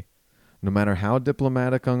today. No matter how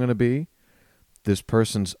diplomatic I'm going to be, this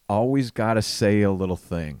person's always got to say a little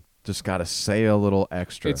thing. Just got to say a little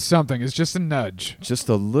extra. It's something. It's just a nudge. Just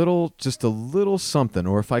a little something.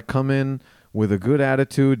 Or if I come in with a good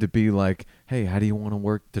attitude to be like, hey, how do you want to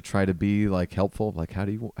work to try to be like helpful? Like, how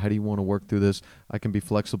do you want to work through this? I can be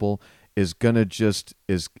flexible. Is gonna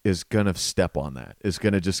step on that. It's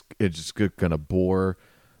gonna bore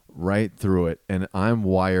right through it. And I'm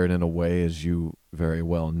wired in a way, as you very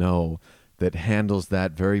well know, that handles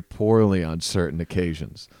that very poorly on certain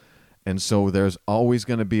occasions. And so there's always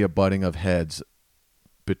going to be a butting of heads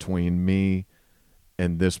between me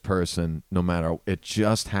and this person, no matter. It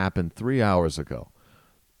just happened 3 hours ago.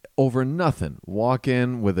 Over nothing. Walk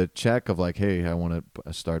in with a check of like, hey, I want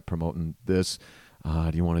to start promoting this.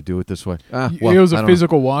 Do you want to do it this way? It was a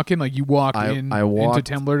physical walk-in? Like you walked into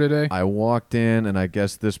Tembler today? I walked in, and I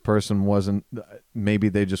guess this person wasn't, maybe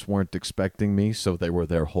they just weren't expecting me, so they were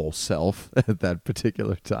their whole self at that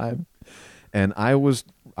particular time. And I was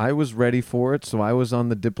ready for it, so I was on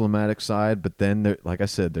the diplomatic side, but then, like I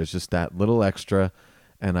said, there's just that little extra,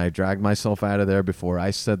 and I dragged myself out of there before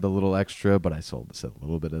I said the little extra, but I said a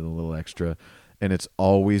little bit of the little extra, and it's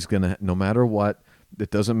always going to, no matter what, it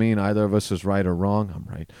doesn't mean either of us is right or wrong. I'm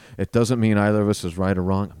right. It doesn't mean either of us is right or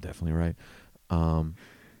wrong. I'm definitely right.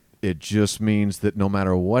 It just means that no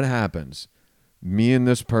matter what happens, me and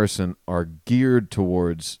this person are geared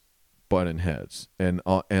towards butting heads, and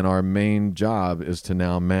our main job is to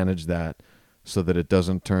now manage that so that it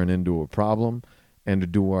doesn't turn into a problem, and to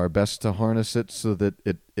do our best to harness it so that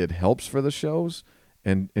it helps for the shows,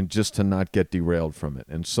 and just to not get derailed from it.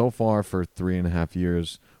 And so far for 3.5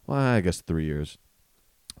 years, well, I guess 3 years,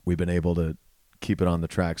 we've been able to keep it on the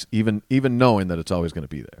tracks, even knowing that it's always going to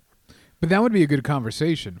be there. But that would be a good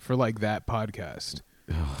conversation for like that podcast.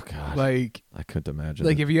 Oh God! Like I couldn't imagine.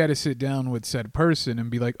 Like if you had to sit down with said person and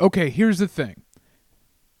be like, okay, here's the thing.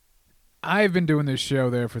 I've been doing this show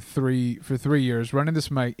there for 3 years, running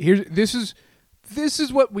this mic. This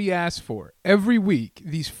is what we ask for every week.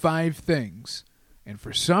 These 5 things, and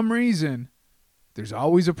for some reason, there's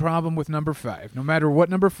always a problem with number 5. No matter what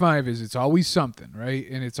number 5 is, it's always something, right?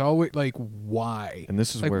 And it's always like, why? And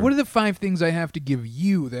this is like, where, what are the 5 things I have to give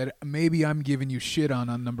you that maybe I'm giving you shit on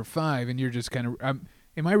number 5, and you're just kind of,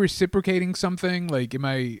 am I reciprocating something? Like, am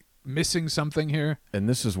I missing something here? And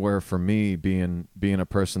this is where, for me, being a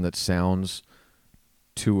person that sounds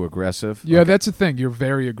too aggressive. Yeah, like, that's the thing. You're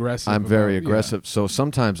very aggressive. I'm very aggressive. Yeah. So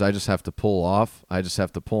sometimes I just have to pull off. I just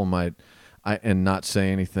have to pull and not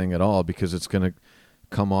say anything at all, because it's going to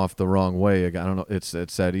come off the wrong way. I don't know. It's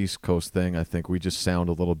that East Coast thing. I think we just sound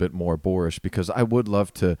a little bit more boorish, because I would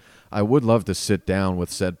love to sit down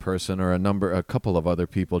with said person or a couple of other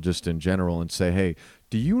people just in general and say, hey,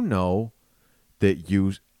 do you know that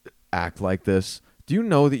you act like this? Do you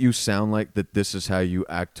know that you sound like that? This is how you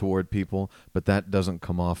act toward people, but that doesn't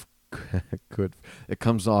come off good. It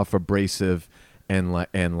comes off abrasive and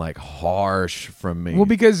like harsh from me. Well,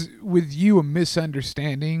 because with you, a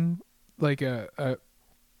misunderstanding, like a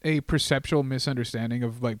perceptual misunderstanding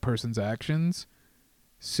of like person's actions,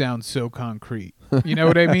 sounds so concrete. You know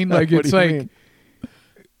what I mean? Like it's like mean?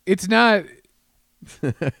 It's not.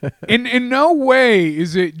 In no way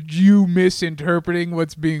is it you misinterpreting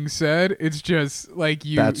what's being said. It's just like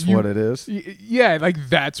you. That's what it is. Yeah, like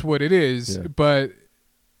that's what it is. Yeah. But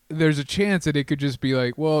there's a chance that it could just be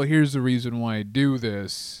like, well, here's the reason why I do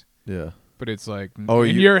this. Yeah. But it's like,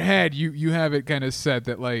 in your head, you have it kind of set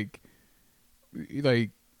that like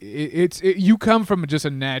you come from just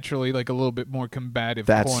a naturally like a little bit more combative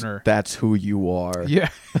corner. That's who you are. Yeah.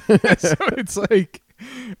 So it's like,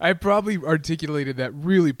 I probably articulated that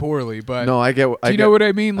really poorly, but no, I get. Do you know what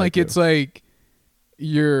I mean? Like it's like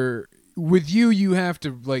with you have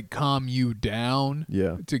to like calm you down.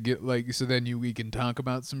 Yeah. To get like, so then we can talk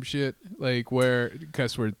about some shit like where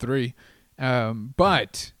cuss word 3,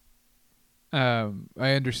 but I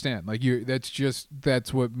understand. Like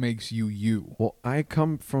that's what makes you. Well, I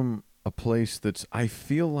come from a place I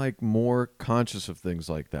feel like more conscious of things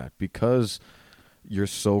like that, because you're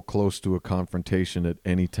so close to a confrontation at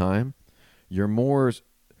any time.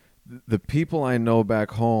 The people I know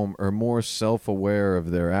back home are more self-aware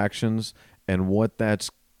of their actions and what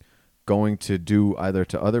that's going to do either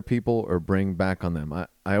to other people or bring back on them.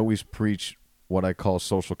 I always preach what I call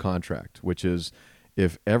social contract, which is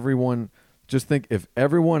if everyone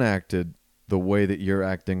acted the way that you're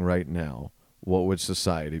acting right now, what would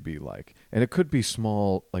society be like? And it could be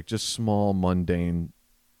small, like just small, mundane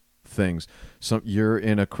things. So you're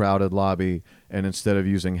in a crowded lobby, and instead of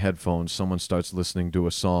using headphones, someone starts listening to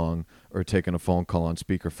a song or taking a phone call on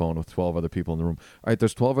speakerphone with 12 other people in the room. All right,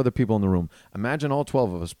 there's 12 other people in the room. Imagine all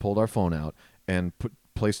 12 of us pulled our phone out and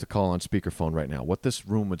placed a call on speakerphone right now. What this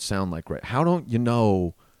room would sound like, right? How do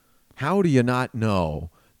you not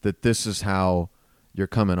know that this is how you're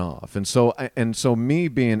coming off? And so me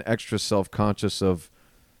being extra self-conscious of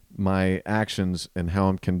my actions and how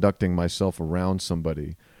I'm conducting myself around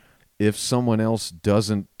somebody, if someone else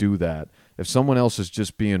doesn't do that, if someone else is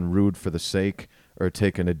just being rude for the sake or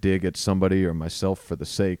taking a dig at somebody or myself for the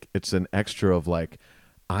sake, it's an extra of like,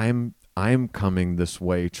 I'm coming this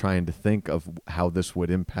way trying to think of how this would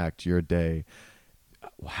impact your day.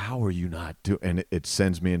 how are you not doing? And it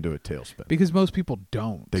sends me into a tailspin. Because most people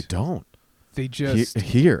don't. They don't. They just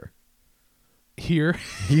here here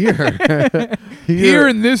here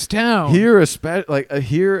in this town. Here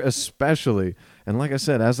especially. And like I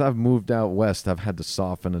said, as I've moved out west, I've had to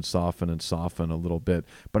soften a little bit.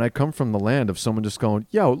 But I come from the land of someone just going,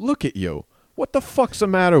 "Yo, look at you. What the fuck's the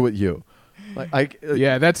matter with you?"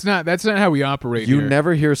 Yeah, that's not how we operate. You here.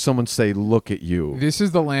 never hear someone say, "Look at you." This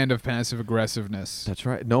is the land of passive aggressiveness. That's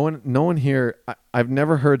right. No one here. I've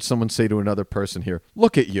never heard someone say to another person here,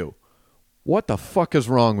 "Look at you. What the fuck is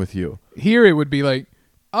wrong with you?" Here it would be like,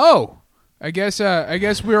 "Oh, I guess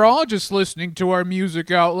we're all just listening to our music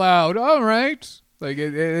out loud. All right." Like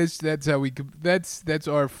that's how we. That's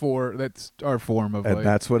our form of. And like,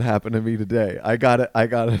 that's what happened to me today. I got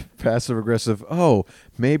a passive aggressive. Oh,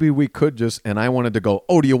 maybe we could just. And I wanted to go.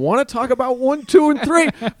 Oh, do you want to talk about 1, 2, and 3?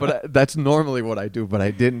 But that's normally what I do. But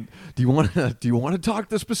I didn't. Do you want to talk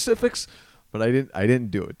the specifics? But I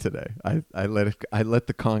didn't do it today. I let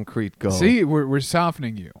the concrete go. See, we're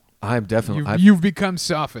softening you. I'm definitely. You've become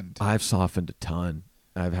softened. I've softened a ton.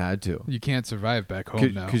 I've had to. You can't survive back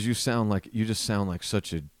home now. Because you just sound like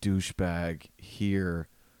such a douchebag here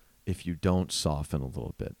if you don't soften a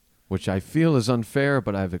little bit, which I feel is unfair,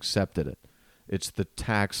 but I've accepted it. It's the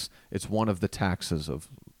tax. It's one of the taxes of.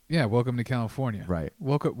 Yeah, welcome to California. Right.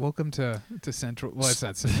 Welcome to Central. Well, it's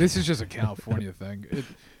not. This is just a California thing.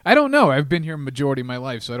 I don't know. I've been here majority of my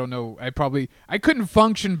life, so I don't know. I couldn't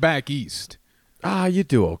function back east. You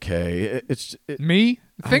do okay. Me?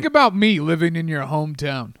 Think about me living in your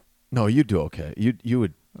hometown. No, you do okay. You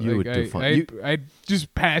would do fine. I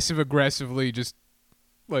just passive aggressively just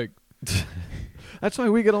like. That's why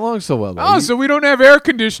we get along so well. Though. So we don't have air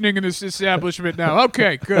conditioning in this establishment now.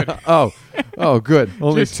 Okay, good. oh, good.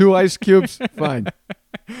 Only 2 ice cubes. Fine.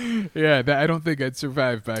 Yeah, I don't think I'd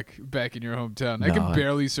survive back in your hometown. No, I can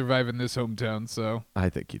barely survive in this hometown, so I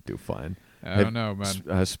think you'd do fine. I don't know,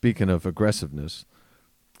 man. Speaking of aggressiveness,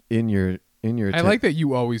 in your I like that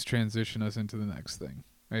you always transition us into the next thing.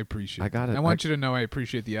 I appreciate. I got it. I want you to know I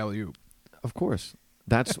appreciate the alley-oop. Of course.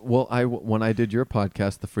 That's when I did your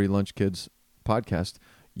podcast, the Free Lunch Kids podcast,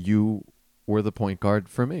 you were the point guard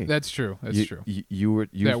for me. That's true. That's true. You were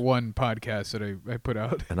that one podcast that I put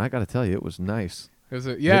out. And I got to tell you, it was nice.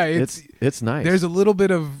 It's nice. There's a little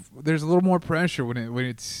more pressure when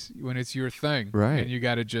it's your thing, right? And you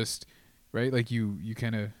got to just like you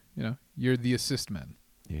kind of you're the assist man.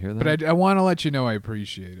 You hear that? But I want to let you know I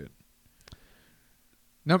appreciate it.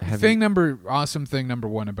 Awesome thing number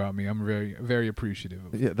one about me. I'm very very appreciative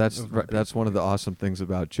of. Yeah, that's one of the awesome things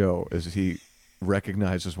about Joe is he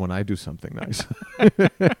recognizes when I do something nice.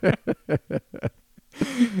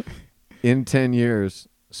 In 10 years,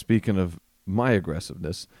 speaking of my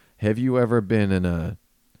aggressiveness, have you ever been in a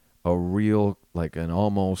real, like an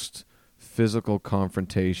almost physical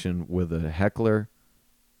confrontation with a heckler?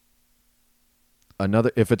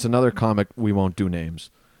 If it's another comic, we won't do names.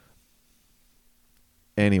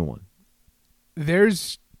 Anyone.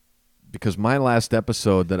 Because my last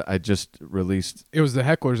episode that I just released, it was the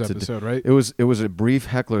hecklers episode, right? It was a brief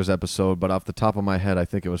hecklers episode, but off the top of my head, I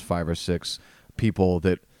think it was 5 or 6 people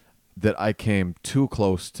that I came too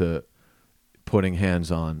close to putting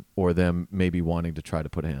hands on, or them maybe wanting to try to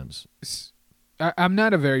put hands. I'm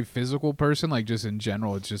not a very physical person, like just in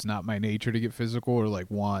general. It's just not my nature to get physical or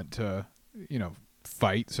like want to,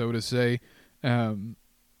 fight, so to say.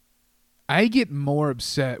 I get more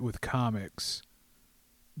upset with comics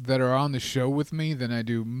that are on the show with me than I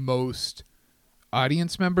do most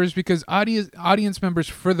audience members, because audience members,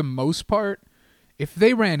 for the most part, if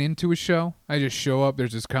they ran into a show, I just show up,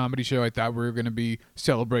 there's this comedy show, I thought we were going to be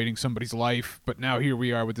celebrating somebody's life, but now here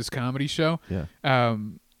we are with this comedy show. Yeah.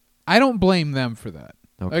 I don't blame them for that.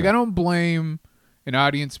 Okay. Like, I don't blame an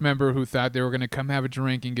audience member who thought they were going to come have a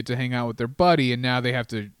drink and get to hang out with their buddy, and now they have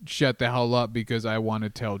to shut the hell up because I want to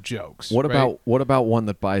tell jokes. What about one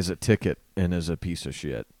that buys a ticket and is a piece of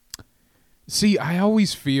shit? See, I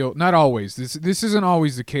always feel, not always, this isn't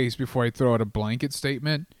always the case before I throw out a blanket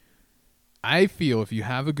statement. I feel if you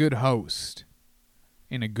have a good host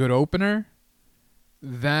and a good opener,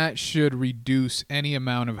 that should reduce any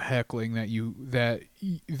amount of heckling that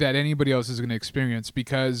anybody else is going to experience,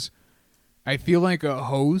 because I feel like a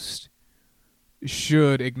host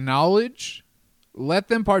should acknowledge, let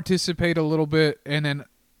them participate a little bit, and then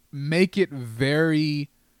make it very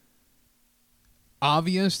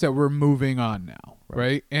obvious that we're moving on now,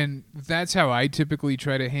 right? And that's how I typically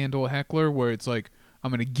try to handle a heckler, where it's like, I'm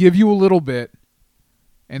going to give you a little bit,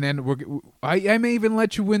 and then I may even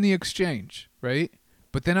let you win the exchange, right?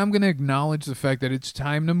 But then I'm going to acknowledge the fact that it's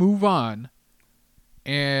time to move on,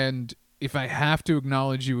 and if I have to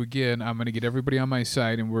acknowledge you again, I'm gonna get everybody on my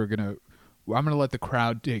side, and I'm gonna let the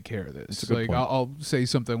crowd take care of this. Like I'll say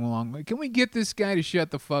something along like, "Can we get this guy to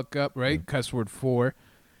shut the fuck up?" Right? Yeah. Cuss word 4.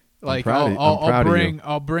 Like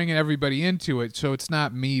I'll bring everybody into it, so it's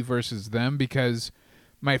not me versus them, because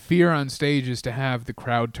my fear on stage is to have the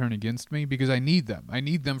crowd turn against me, because I need them. I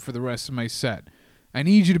need them for the rest of my set. I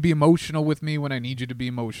need you to be emotional with me when I need you to be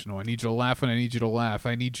emotional. I need you to laugh when I need you to laugh.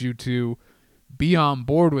 I need you to be on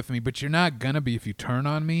board with me, but you're not gonna be if you turn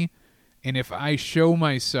on me. And if I show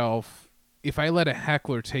myself, if I let a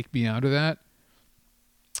heckler take me out of that,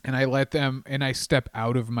 and I step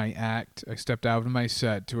out of my act, I stepped out of my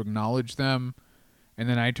set to acknowledge them, and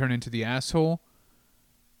then I turn into the asshole,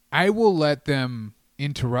 I will let them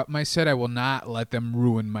interrupt my set. I will not let them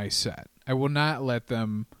ruin my set. I will not let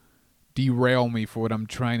them derail me for what I'm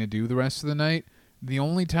trying to do the rest of the night. The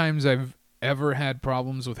only times I've ever had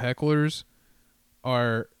problems with hecklers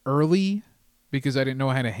are early, because I didn't know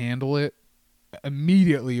how to handle it.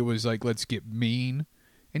 Immediately it was like, let's get mean.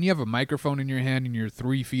 And you have a microphone in your hand and you're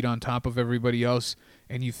 3 feet on top of everybody else,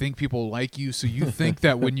 and you think people like you, so you think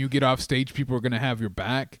that when you get off stage, people are going to have your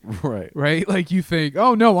back. Right? Like you think,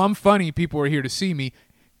 oh no, I'm funny, people are here to see me.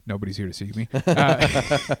 Nobody's here to see me.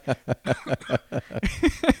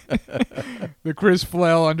 The Chris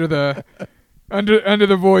Flail under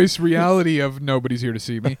the voice reality of nobody's here to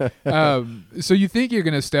see me. So you think you're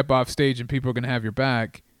going to step off stage and people are going to have your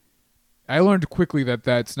back. I learned quickly that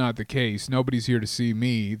that's not the case. Nobody's here to see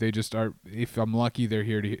me. They just are. If I'm lucky, they're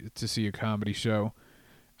here to see a comedy show.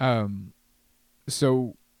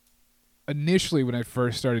 So initially, when I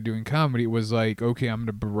first started doing comedy, it was like, okay, I'm going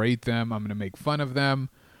to berate them. I'm going to make fun of them.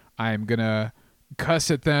 I'm going to cuss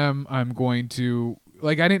at them. I'm going to,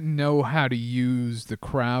 like, I didn't know how to use the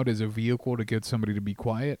crowd as a vehicle to get somebody to be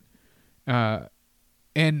quiet.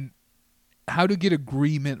 And how to get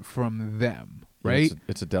agreement from them. Right?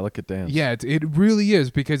 It's a delicate dance. Yeah, it really is,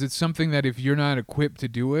 because it's something that if you're not equipped to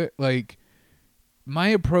do it, like, my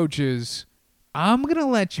approach is, I'm going to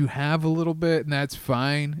let you have a little bit, and that's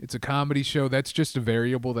fine. It's a comedy show. That's just a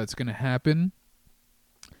variable that's going to happen.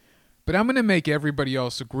 But I'm going to make everybody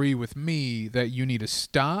else agree with me that you need to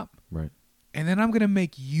stop. Right. And then I'm going to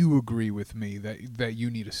make you agree with me that you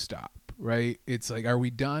need to stop. Right? It's like, are we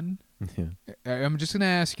done? Yeah. I'm just going to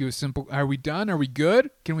ask you a simple, are we done? Are we good?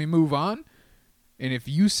 Can we move on? And if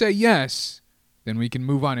you say yes, then we can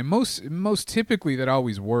move on. And most typically that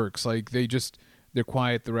always works. Like they're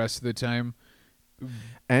quiet the rest of the time.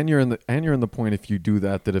 And you're in the point, if you do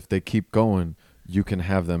that if they keep going, you can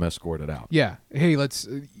have them escorted out. Yeah. Hey, let's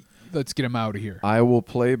get them out of here. I will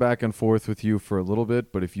play back and forth with you for a little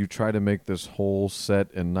bit, but if you try to make this whole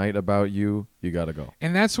set and night about you, you got to go.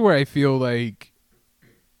 And that's where I feel like,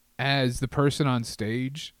 as the person on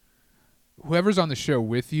stage, whoever's on the show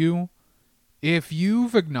with you, if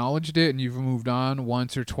you've acknowledged it and you've moved on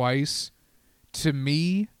once or twice, to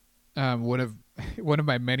me, one of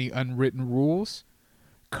my many unwritten rules,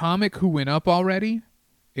 comic who went up already,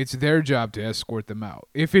 it's their job to escort them out.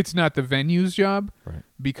 If it's not the venue's job, right.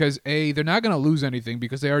 Because they're not going to lose anything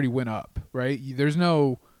because they already went up, right? There's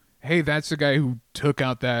no, hey, that's the guy who took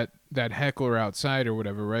out that heckler outside or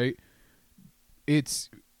whatever, right?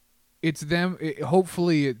 It's them.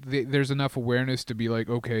 Hopefully, there's enough awareness to be like,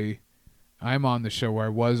 okay, I'm on the show, or I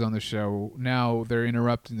was on the show. Now they're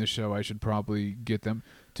interrupting the show. I should probably get them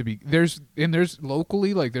to be there's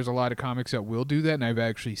locally, like, there's a lot of comics that will do that, and I've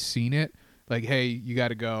actually seen it. Like, hey, you got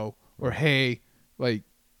to go, or hey, like,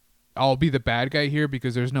 I'll be the bad guy here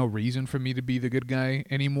because there's no reason for me to be the good guy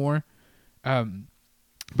anymore.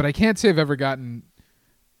 But I can't say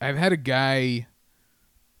I've had a guy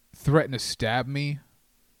threaten to stab me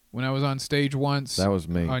when I was on stage once. That was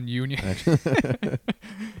me. On Union.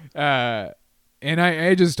 And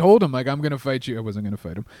I just told him, like, I'm going to fight you. I wasn't going to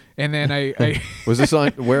fight him. And then I Was this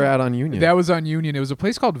on, where at on Union? That was on Union. It was a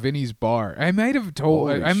place called Vinny's Bar. I might have told,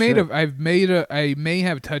 I may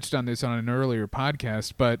have touched on this on an earlier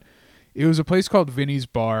podcast, but it was a place called Vinny's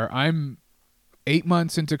Bar. I'm 8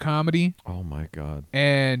 months into comedy. Oh my God.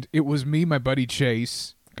 And it was me, my buddy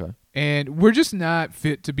Chase. Okay. And we're just not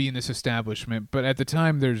fit to be in this establishment. But at the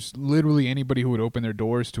time, there's literally anybody who would open their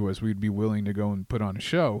doors to us, we'd be willing to go and put on a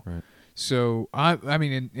show. Right. So, I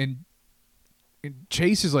mean, and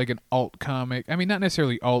Chase is like an alt comic. I mean, not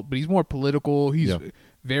necessarily alt, but he's more political. He's a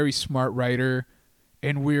very smart writer.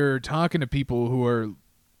 And we're talking to people who are,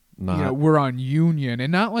 we're on Union.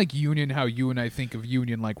 And not like Union how you and I think of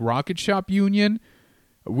Union, like Rocket Shop Union.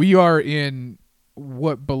 We are in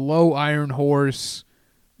below Iron Horse.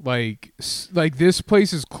 Like this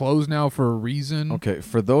place is closed now for a reason. Okay,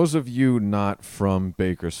 for those of you not from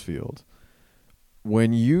Bakersfield,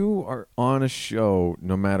 when you are on a show,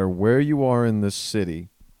 no matter where you are in this city,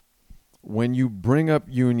 when you bring up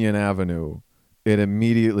Union Avenue, it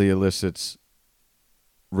immediately elicits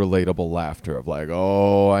relatable laughter of like,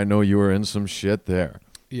 oh, I know you were in some shit there.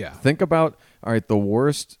 Yeah. Think about, all right, the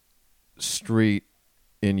worst street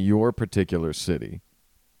in your particular city.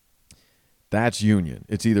 That's Union.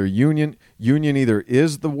 It's either Union either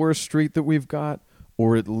is the worst street that we've got,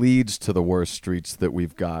 or it leads to the worst streets that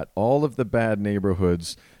we've got. All of the bad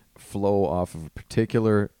neighborhoods flow off of a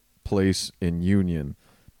particular place in Union.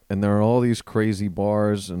 And there are all these crazy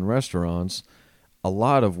bars and restaurants, a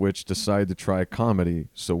lot of which decide to try comedy.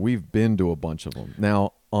 So we've been to a bunch of them.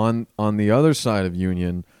 Now, on the other side of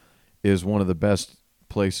Union is one of the best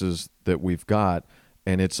places that we've got,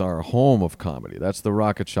 and it's our home of comedy. That's the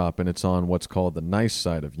Rocket Shop, and it's on what's called the nice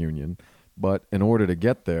side of Union. But in order to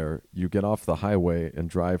get there, you get off the highway and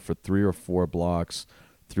drive for 3 or 4 blocks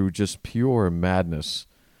through just pure madness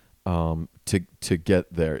to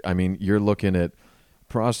get there. I mean, you're looking at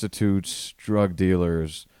prostitutes, drug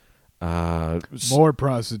dealers, More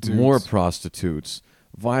prostitutes,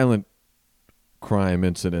 violent crime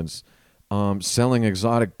incidents, selling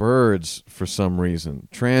exotic birds for some reason,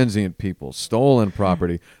 transient people, stolen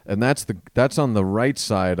property, and that's on the right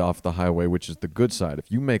side off the highway, which is the good side.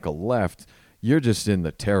 If you make a left, you're just in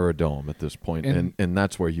the Terror Dome at this point, and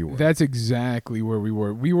that's where you were. That's exactly where we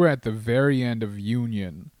were. We were at the very end of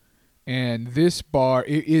Union, and this bar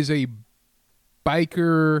is a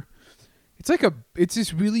biker. It's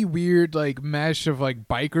this really weird like mesh of like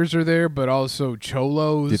bikers are there, but also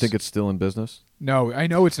cholos. Do you think it's still in business? No, I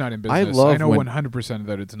know it's not in business. I know 100%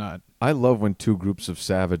 that it's not. I love when 2 groups of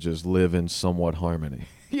savages live in somewhat harmony.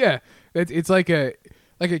 Yeah, it's like a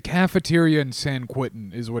cafeteria in San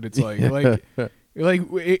Quentin is what it's like. Like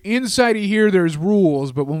inside of here, there's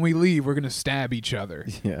rules, but when we leave, we're gonna stab each other.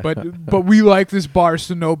 Yeah. But we like this bar,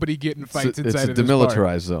 so nobody get in fights inside of this bar. It's a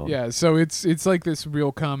demilitarized zone. Yeah, so it's like this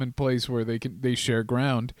real common place where they share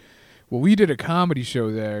ground. Well, we did a comedy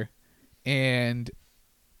show there, and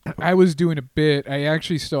I was doing a bit. I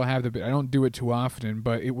actually still have the bit. I don't do it too often,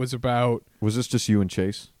 but it was about. Was this just you and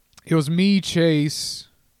Chase? It was me, Chase.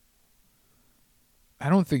 I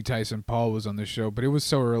don't think Tyson Paul was on the show, but it was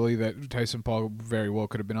so early that Tyson Paul very well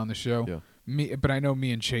could have been on the show. Yeah. But I know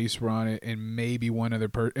me and Chase were on it, and maybe one other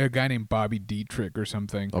a guy named Bobby Dietrich or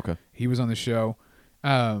something. Okay, he was on the show.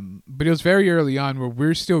 But it was very early on where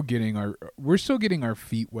we're still getting our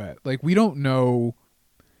feet wet. Like we don't know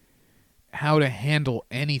how to handle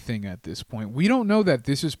anything at this point. We don't know that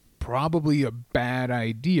this is probably a bad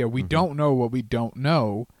idea. We don't know what we don't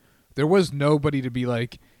know. There was nobody to be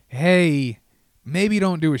like, hey, maybe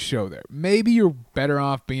don't do a show there. Maybe you're better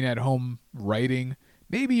off being at home writing.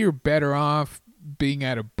 Maybe you're better off being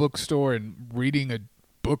at a bookstore and reading a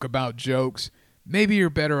book about jokes. Maybe you're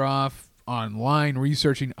better off online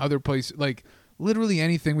researching other places. Like literally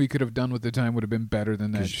anything we could have done with the time would have been better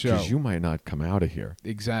than that show. Because you might not come out of here.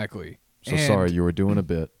 Exactly. So sorry, you were doing a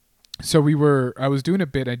bit. So I was doing a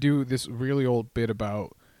bit. I do this really old bit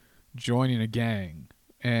about joining a gang.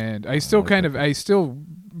 And I still I still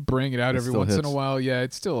bring it out every once in a while. Yeah,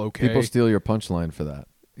 it's still okay. People steal your punchline for that.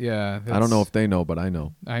 Yeah. I don't know if they know, but I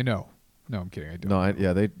know. I know. No, I'm kidding. I don't.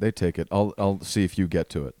 No, they take it. I'll see if you get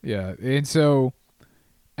to it. Yeah. And so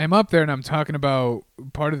I'm up there and I'm talking about,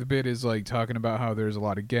 part of the bit is like talking about how there's a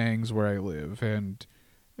lot of gangs where I live, and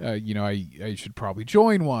I should probably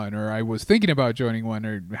join one, or I was thinking about joining one,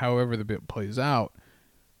 or however the bit plays out.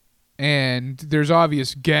 And there's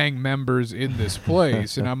obvious gang members in this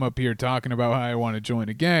place, and I'm up here talking about how I want to join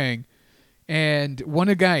a gang. And when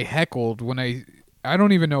a guy heckled, I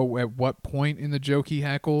don't even know at what point in the joke he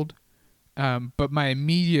heckled, but my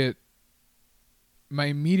immediate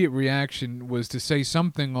reaction was to say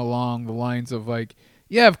something along the lines of like,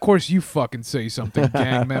 yeah, of course you fucking say something,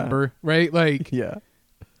 gang member, right? Like, yeah.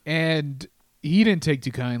 And he didn't take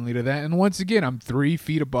too kindly to that. And once again, I'm 3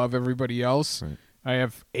 feet above everybody else. Right. I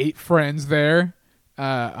have 8 friends there.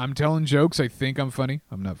 I'm telling jokes. I think I'm funny.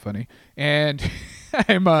 I'm not funny. And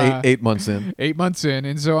I'm 8 months in. 8 months in.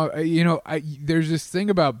 And so, there's this thing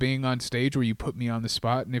about being on stage where you put me on the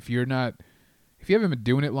spot. And if you haven't been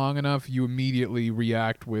doing it long enough, you immediately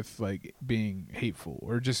react with like being hateful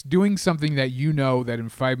or just doing something that that in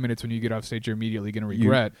 5 minutes when you get off stage, you're immediately going to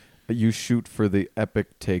regret. You shoot for the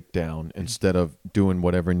epic takedown instead of doing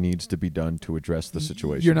whatever needs to be done to address the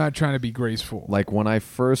situation. You're not trying to be graceful. Like when I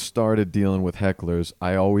first started dealing with hecklers,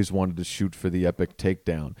 I always wanted to shoot for the epic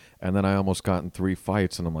takedown. And then I almost got in 3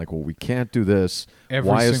 fights, and I'm like, well, we can't do this.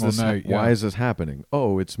 Every single night. Why is this happening?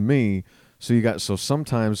 Oh, it's me So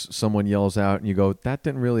sometimes someone yells out and you go, that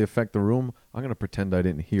didn't really affect the room. I'm going to pretend I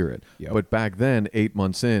didn't hear it. Yep. But back then, 8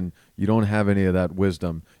 months in, you don't have any of that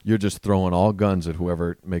wisdom. You're just throwing all guns at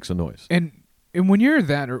whoever makes a noise. And when you're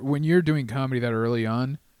when you're doing comedy that early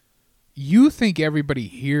on, you think everybody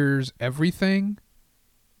hears everything,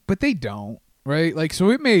 but they don't, right? Like, so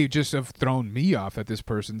it may just have thrown me off that this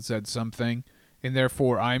person said something, and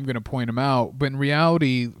therefore I'm going to point them out. But in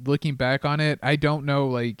reality, looking back on it, I don't know,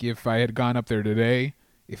 like, if I had gone up there today,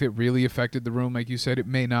 if it really affected the room, like you said, it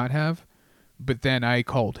may not have. But then I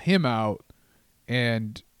called him out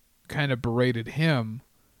and kind of berated him,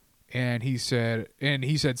 and he said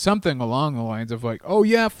something along the lines of like, "Oh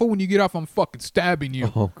yeah, fool, when you get off, I'm fucking stabbing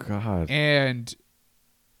you." Oh God. And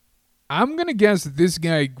I'm gonna guess that this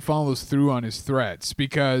guy follows through on his threats,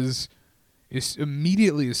 because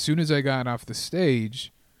immediately as soon as I got off the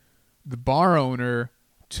stage, the bar owner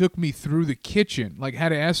took me through the kitchen, like had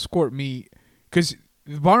to escort me, because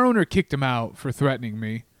the bar owner kicked him out for threatening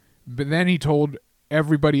me, but then he told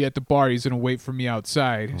everybody at the bar he's going to wait for me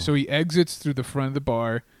outside. So he exits through the front of the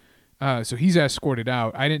bar. So he's escorted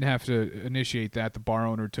out. I didn't have to initiate that. The bar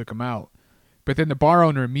owner took him out. But then the bar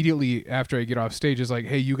owner immediately after I get off stage is like,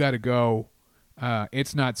 "Hey, you got to go.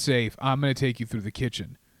 It's not safe. I'm going to take you through the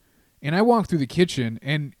kitchen." And I walk through the kitchen,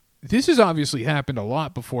 and this has obviously happened a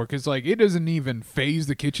lot before, because like it doesn't even phase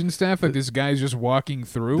the kitchen staff. Like, this guy's just walking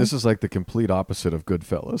through. This is like the complete opposite of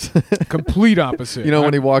Goodfellas. Complete opposite. You know,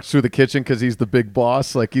 when he walks through the kitchen because he's the big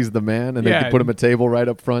boss, like he's the man, and they Yeah. can put him a table right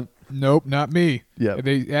up front. Nope, not me. Yeah.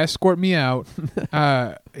 They escort me out.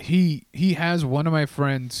 He has one of my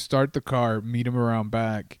friends start the car, meet him around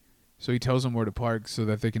back. So he tells them where to park so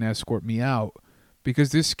that they can escort me out,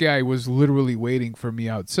 because this guy was literally waiting for me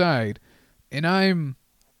outside. And I'm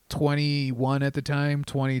 21 at the time,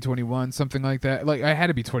 20, 21, something like that. Like, I had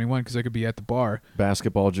to be 21 because I could be at the bar.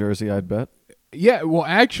 Basketball jersey, I'd bet. Yeah, well,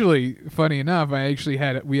 actually, funny enough, we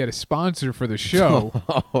had a sponsor for the show.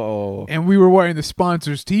 Oh. And we were wearing the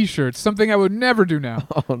sponsor's T-shirts, something I would never do now.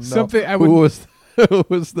 Oh, no. Something I would. Who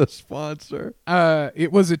was the sponsor?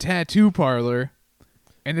 It was a tattoo parlor,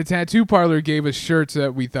 and the tattoo parlor gave us shirts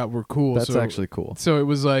that we thought were cool. That's actually cool. So it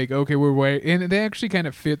was like, okay, we're wearing, and they actually kind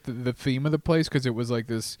of fit the theme of the place, because it was like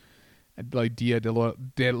this, like Dia de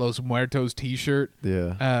los Muertos T-shirt.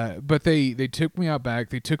 Yeah. But they took me out back.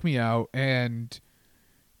 They took me out, and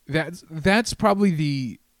that's probably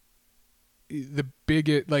the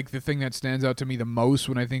biggest, like, the thing that stands out to me the most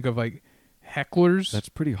when I think of like hecklers. That's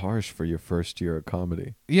pretty harsh for your first year of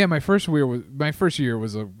comedy. Yeah, my first year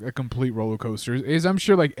was a complete roller coaster. As I'm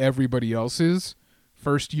sure like everybody else's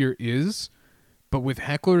first year is, but with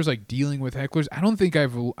hecklers, like dealing with hecklers, I don't think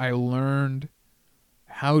I learned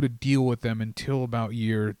how to deal with them until about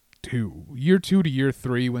year 2 to year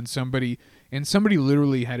 3, when somebody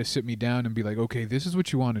literally had to sit me down and be like, "Okay, this is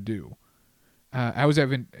what you want to do." I was at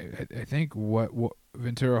I think what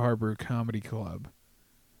Ventura Harbor Comedy Club.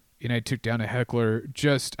 And I took down a heckler.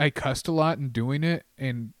 I cussed a lot in doing it,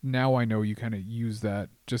 and now I know you kind of use that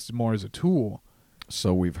just more as a tool.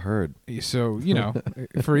 So we've heard. So,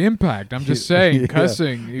 for impact, I'm just saying, Yeah.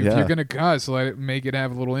 cussing. If Yeah. you're gonna cuss, make it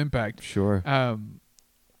have a little impact. Sure.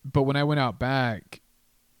 But when I went out back,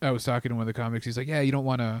 I was talking to one of the comics. He's like, "Yeah, you don't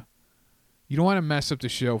want to mess up the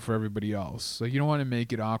show for everybody else. Like, you don't want to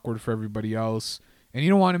make it awkward for everybody else, and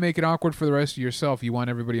you don't want to make it awkward for the rest of yourself. You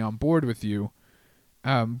want everybody on board with you."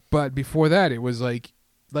 But before that, it was like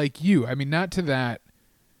you. I mean, not to that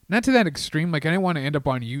extreme. Like, I didn't want to end up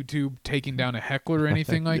on YouTube taking down a heckler or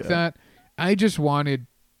anything like Yeah. that. I just wanted.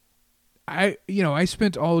 I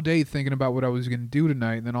spent all day thinking about what I was going to do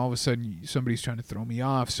tonight, and then all of a sudden somebody's trying to throw me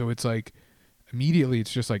off. So it's like immediately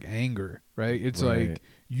it's just like anger, right? It's Right. like,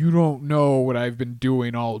 you don't know what I've been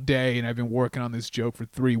doing all day, and I've been working on this joke for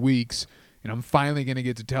 3 weeks, and I'm finally going to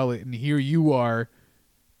get to tell it, and here you are,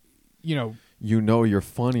 you're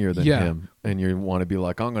funnier than Yeah. him, and you want to be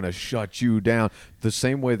like, "I'm going to shut you down." The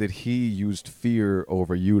same way that he used fear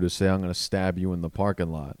over you to say, "I'm going to stab you in the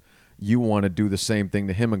parking lot." You want to do the same thing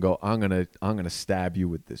to him and go, I'm gonna stab you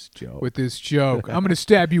with this joke." I'm going to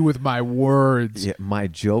stab you with my words. Yeah, my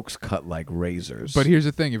jokes cut like razors. But here's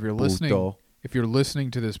the thing: if you're Puto. listening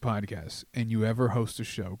to this podcast and you ever host a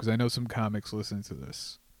show, because I know some comics listen to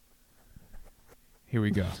this, here we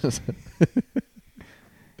go.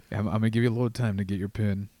 I'm going to give you a little time to get your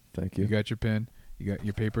pen. Thank you. You got your pen? You got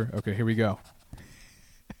your paper? Okay, here we go.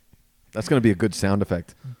 That's going to be a good sound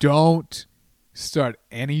effect. Don't start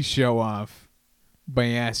any show off by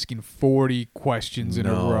asking 40 questions in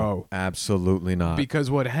a row. Absolutely not.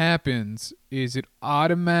 Because what happens is it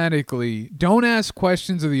automatically, don't ask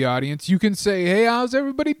questions of the audience. You can say, "Hey, how's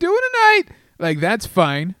everybody doing tonight?" Like, that's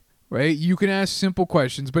fine. right? You can ask simple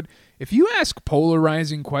questions, but if you ask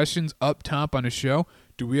polarizing questions up top on a show,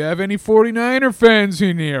 do we have any 49er fans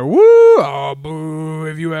in here? Woo! Oh, boo.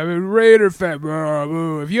 If you have a Raider fan,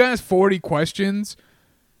 boo. If you ask 40 questions,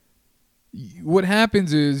 what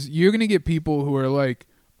happens is you're going to get people who are like,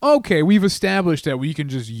 okay, we've established that we can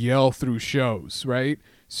just yell through shows, right?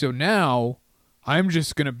 So now I'm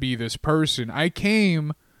just going to be this person. I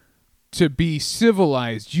came to be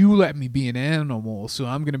civilized. You let me be an animal, so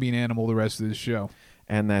I'm going to be an animal the rest of this show.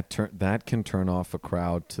 And that can turn off a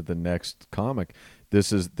crowd to the next comic.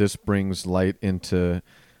 This brings light into.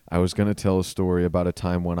 I was going to tell a story about a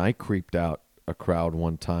time when I creeped out a crowd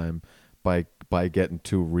one time by getting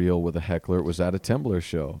too real with a heckler. It was at a Tumblr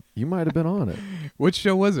show. You might have been on it. What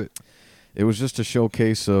show was it? It was just a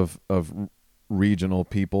showcase of regional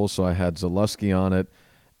people. So I had Zaleski on it,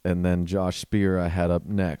 and then Josh Spear I had up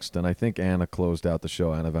next. And I think Anna closed out the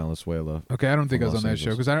show, Anna Valenzuela. Okay, I don't think I was Los on that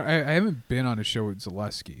show Angeles. because I haven't been on a show with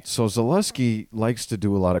Zaleski. So Zaleski likes to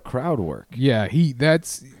do a lot of crowd work. Yeah,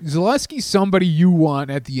 Zaleski's somebody you want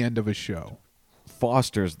at the end of a show.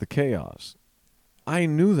 Fosters the chaos. I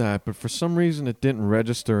knew that, but for some reason it didn't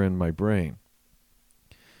register in my brain.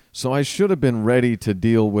 So I should have been ready to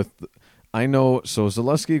deal with. I know. So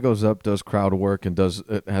Zaleski goes up, does crowd work, and has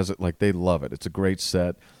it like they love it. It's a great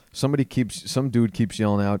set. Some dude keeps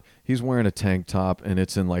yelling out. He's wearing a tank top, and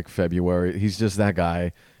it's in like February. He's just that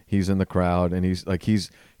guy. He's in the crowd, and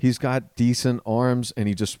he's got decent arms, and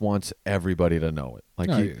he just wants everybody to know it. Like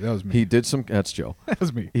that was me. He did some. That's Joe. That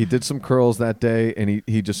was me. He did some curls that day, and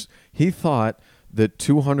he thought that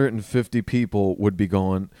 250 people would be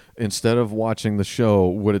going, instead of watching the show,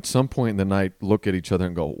 would at some point in the night look at each other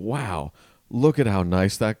and go, wow, look at how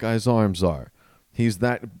nice that guy's arms are. He's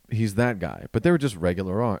that guy. But they were just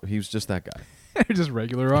regular arms. He was just that guy. They're just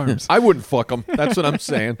regular arms. I wouldn't fuck him. That's what I'm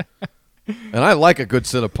saying. And I like a good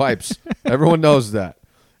set of pipes. Everyone knows that.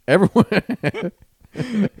 Everyone.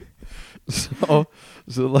 So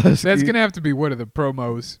Zaleski. That's going to have to be one of the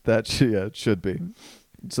promos. It should be.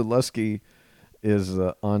 Zaleski is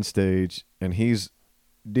on stage, and he's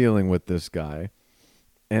dealing with this guy.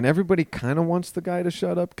 And everybody kind of wants the guy to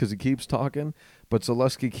shut up because he keeps talking, but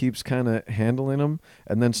Zaleski keeps kind of handling him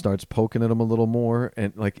and then starts poking at him a little more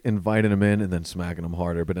and like inviting him in and then smacking him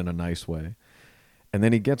harder, but in a nice way. And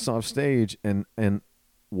then he gets off stage, and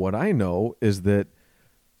what I know is that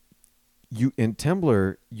in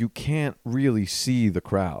Tumblr, you can't really see the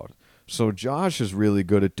crowd. So Josh is really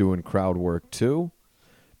good at doing crowd work too.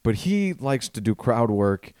 But he likes to do crowd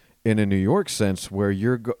work in a New York sense where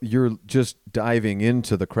you're just diving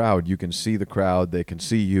into the crowd. You can see the crowd. They can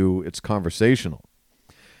see you. It's conversational.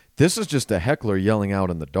 This is just a heckler yelling out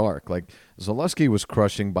in the dark. Like Zaleski was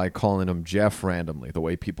crushing by calling him Jeff randomly, the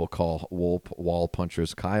way people call wall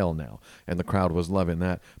punchers Kyle now. And the crowd was loving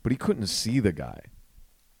that. But he couldn't see the guy.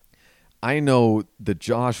 I know that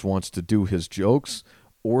Josh wants to do his jokes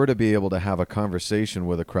or to be able to have a conversation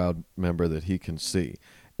with a crowd member that he can see.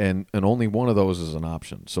 And only one of those is an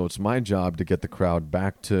option. So it's my job to get the crowd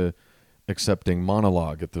back to accepting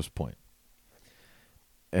monologue at this point.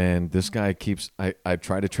 And this guy I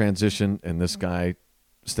try to transition, and this guy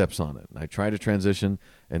steps on it. And I try to transition,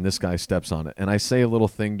 and this guy steps on it. And I say a little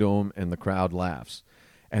thing to him, and the crowd laughs.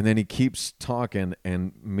 And then he keeps talking,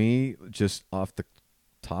 and me, just off the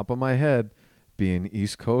top of my head, being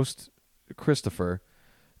East Coast Christopher,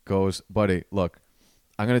 goes, buddy, look,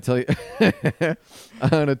 I'm going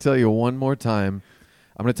to tell you one more time.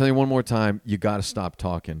 You got to stop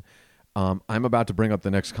talking. I'm about to bring up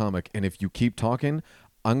the next comic, and if you keep talking,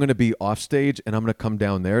 I'm going to be off stage, and I'm going to come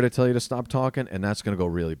down there to tell you to stop talking, and that's going to go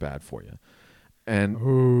really bad for you.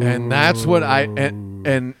 And that's what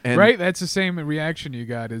and right. That's the same reaction you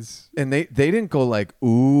got. And they didn't go like,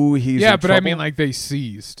 ooh, he's in but trouble. I mean like they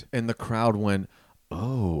seized, and the crowd went,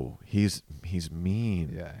 oh, he's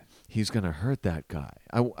mean. Yeah. He's going to hurt that guy.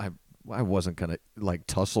 I wasn't going to like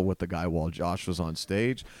tussle with the guy while Josh was on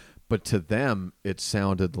stage, but to them it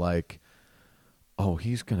sounded like, oh,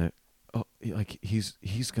 he's going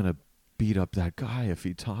to beat up that guy if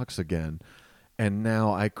he talks again. And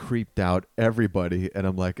now I creeped out everybody, and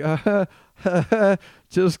I'm like,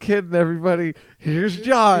 just kidding, everybody. Here's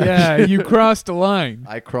Josh. Yeah, you crossed the line.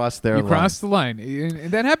 I crossed their line. You crossed the line.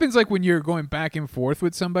 And that happens like when you're going back and forth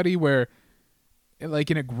with somebody where,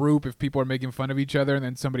 like in a group, if people are making fun of each other and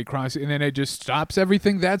then somebody crosses, and then it just stops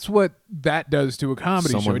everything. That's what that does to a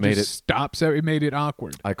comedy show. It just stops. It made it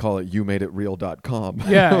awkward. I call it youmadeitreal.com.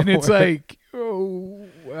 Yeah, and it's like, oh,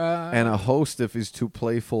 And a host, if he's too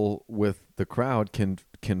playful with the crowd, can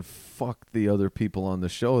fuck the other people on the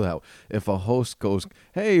show. That if a host goes,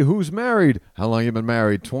 "Hey, who's married? How long you been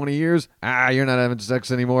married? 20 years? Ah, you're not having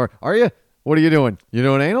sex anymore, are you? What are you doing? You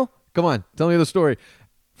doing anal? Come on, tell me the story."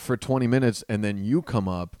 For 20 minutes, and then you come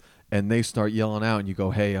up and they start yelling out, and you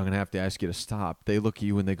go, "Hey, I'm gonna have to ask you to stop." They look at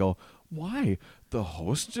you and they go, "Why? The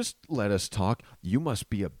host just let us talk. You must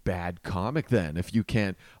be a bad comic then if you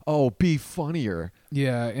can't. Oh, be funnier."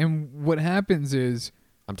 Yeah, and what happens is,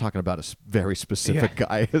 I'm talking about a very specific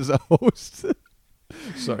guy as a host.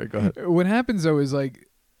 Sorry, go ahead. what happens though is like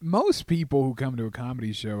most people who come to a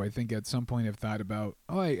comedy show, I think at some point have thought about,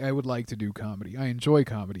 oh, I would like to do comedy. I enjoy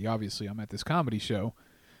comedy. Obviously, I'm at this comedy show.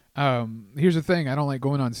 Here's the thing. I don't like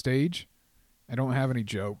going on stage. I don't have any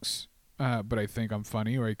jokes, but I think I'm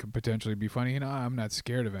funny, or I could potentially be funny, and I'm not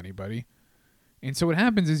scared of anybody. And so what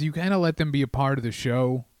happens is you kind of let them be a part of the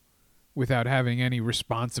show without having any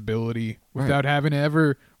responsibility, without having to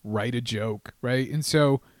ever write a joke, right? And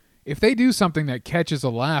so if they do something that catches a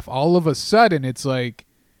laugh, all of a sudden it's like,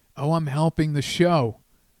 oh, I'm helping the show.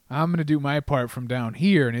 I'm going to do my part from down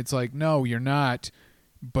here. And it's like, no, you're not.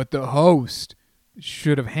 But the host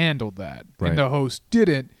should have handled that. Right. And the host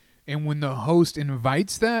didn't. And when the host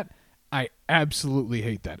invites that, I absolutely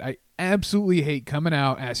hate that. I absolutely hate coming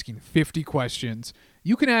out asking 50 questions.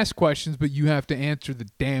 You can ask questions, but you have to answer the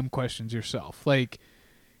damn questions yourself. Like,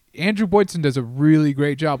 Andrew Boydson does a really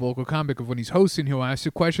great job, local comic, of when he's hosting, he'll ask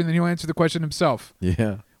a question, then he'll answer the question himself.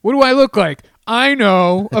 Yeah. What do I look like? I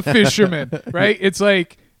know, a fisherman, right? It's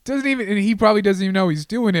like, doesn't even, and he probably doesn't even know he's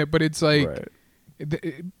doing it, but it's like,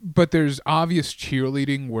 but there's obvious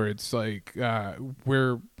cheerleading where it's like,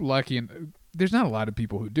 we're lucky, and there's not a lot of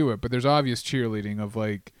people who do it, but there's obvious cheerleading of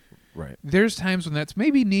like, right. There's times when that's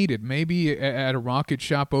maybe needed, maybe at a Rocket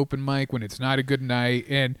Shop open mic when it's not a good night,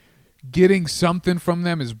 and getting something from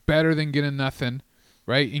them is better than getting nothing,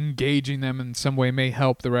 right? Engaging them in some way may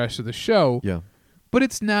help the rest of the show. Yeah. But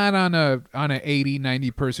it's not on a 80,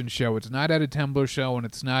 90 person show. It's not at a Tumblr show, and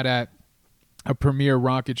it's not at a premier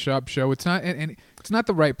Rocket Shop show. It's not, and it's not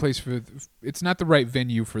the right place for. It's not the right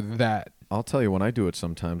venue for that. I'll tell you, when I do it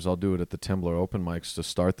sometimes, I'll do it at the Tumblr open mics to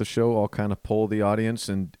start the show. I'll kind of poll the audience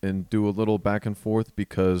and do a little back and forth,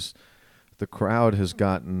 because the crowd has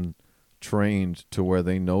gotten trained to where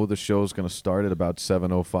they know the show's going to start at about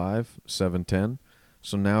 7:05, 7:10.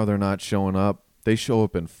 So now they're not showing up. They show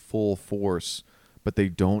up in full force, but they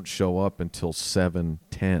don't show up until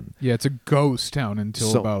 7:10. Yeah, it's a ghost town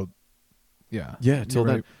until about. Yeah, till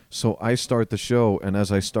then. Right. So I start the show, and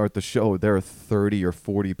as I start the show, there are 30 or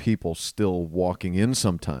 40 people still walking in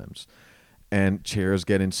sometimes, and chairs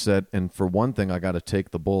getting set. And for one thing, I got to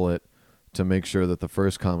take the bullet to make sure that the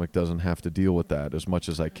first comic doesn't have to deal with that as much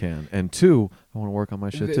as I can. And two, I want to work on my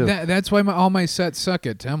shit too. That's why all my sets suck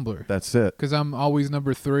at Tumblr. That's it. Because I'm always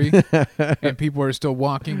number 3, and people are still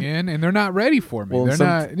walking in, and they're not ready for me. Well, they're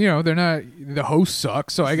not. The host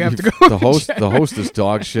sucks, so I have to go. The host is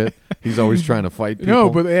dog shit. He's always trying to fight people. No,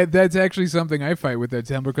 but that's actually something I fight with at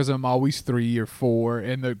Tumblr, because I'm always 3 or 4,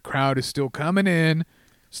 and the crowd is still coming in.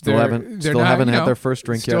 Still haven't had their first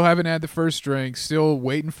drink yet. Still haven't had the first drink. Still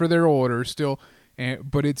waiting for their order.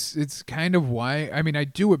 But it's kind of why. I mean, I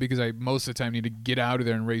do it because I most of the time need to get out of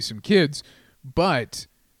there and raise some kids. But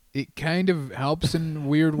it kind of helps in a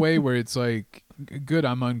weird way where it's like, good,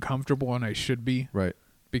 I'm uncomfortable and I should be. Right.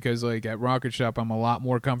 Because like at Rocket Shop, I'm a lot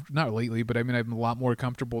more comfortable. Not lately, but I mean, I'm a lot more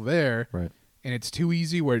comfortable there. Right. And it's too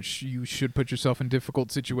easy where you should put yourself in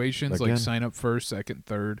difficult situations, like sign up first, second,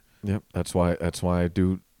 third. Yep, that's why I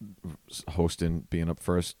do hosting, being up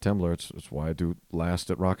first Tumblr. It's why I do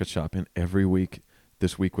last at Rocket Shop. And every week,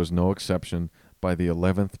 this week was no exception. By the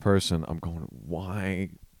 11th person, I'm going,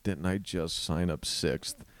 why didn't I just sign up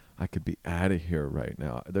 6th? I could be out of here right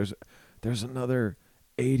now. There's another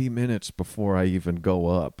 80 minutes before I even go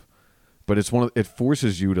up. But it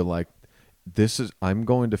forces you to like, I'm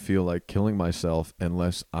going to feel like killing myself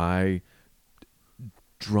unless I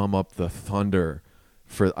drum up the thunder.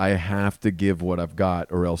 I have to give what I've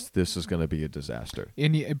got, or else this is going to be a disaster.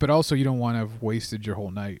 But also, you don't want to have wasted your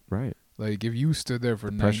whole night. Right. Like, if you stood there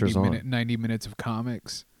for 90 minutes of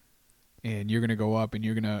comics, and you're going to go up and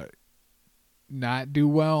you're going to not do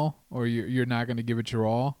well, or you're not going to give it your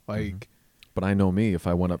all, like... But I know me. If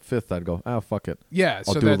I went up 5th, I'd go, fuck it. Yeah,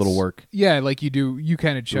 I'll do a little work. Yeah, like you do. You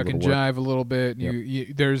kind of chuck and jive a little bit.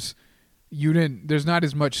 Yep. There's not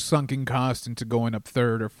as much sunken cost into going up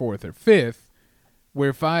 3rd or 4th or 5th. Where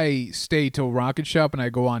if I stay till Rocket Shop and I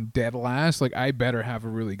go on dead last, like I better have a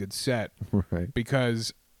really good set, right?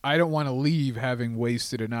 Because I don't want to leave having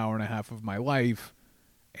wasted an hour and a half of my life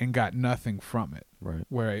and got nothing from it. Right.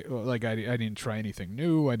 Where I didn't try anything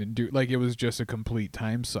new. I didn't do it was just a complete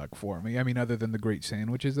time suck for me. I mean, other than the great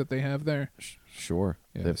sandwiches that they have there. Sure.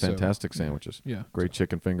 Yeah, They have fantastic sandwiches. Yeah. Great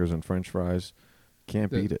chicken fingers and French fries.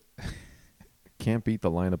 Can't beat it. Can't beat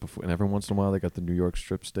the lineup of, and every once in a while they got the New York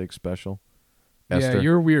strip steak special. Yeah,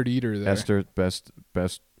 you're a weird eater there. Esther, best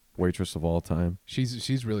waitress of all time.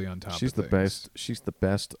 She's really on top. She's of the things. best. She's the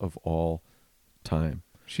best of all time.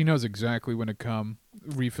 She knows exactly when to come.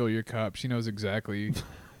 Refill your cup. She knows exactly. She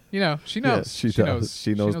knows. Yeah, she does.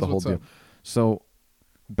 She knows the whole what's deal. up. So,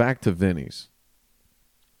 back to Vinny's.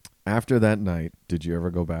 After that night, did you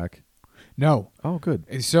ever go back? No. Oh, good.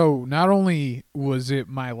 So not only was it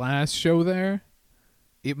my last show there,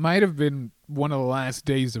 it might have been one of the last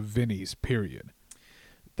days of Vinny's, period.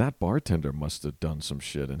 That bartender must have done some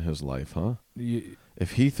shit in his life, huh? Y-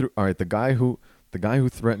 If he threw, all right, the guy who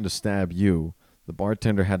threatened to stab you, the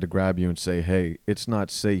bartender had to grab you and say, "Hey, it's not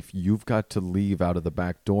safe. You've got to leave out of the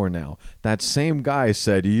back door now." That same guy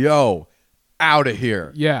said, "Yo, out of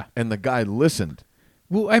here." Yeah. And the guy listened.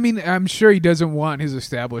 Well, I mean, I'm sure he doesn't want his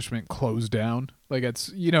establishment closed down. Like,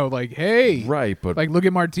 it's, like, hey. Right, but Like, look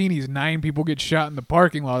at Martini's. 9 people get shot in the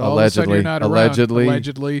parking lot. All of a sudden you're not around.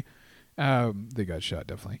 Allegedly. They got shot,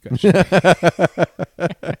 definitely. Got shot.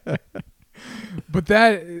 But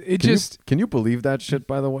Can you believe that shit,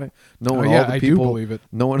 by the way? Knowing yeah, all the I people, do believe it.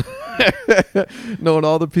 Knowing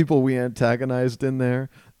all the people we antagonized in there,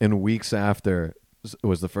 and weeks after it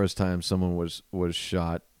was the first time someone was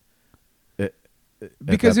shot.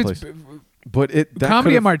 Because it's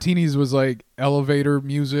Comedy at Martini's was like elevator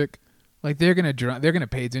music. Like they're gonna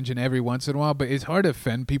pay attention every once in a while, but it's hard to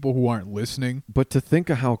offend people who aren't listening. But to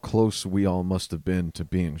think of how close we all must have been to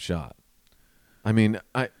being shot. I mean,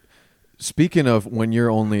 speaking of when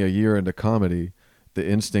you're only a year into comedy, the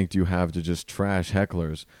instinct you have to just trash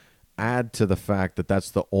hecklers, add to the fact that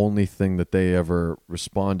that's the only thing that they ever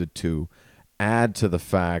responded to, add to the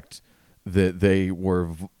fact that they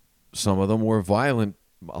were, some of them were violent,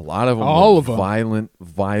 a lot of them all were of them.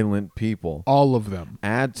 violent people. All of them.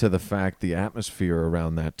 Add to the fact the atmosphere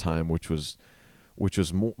around that time, which was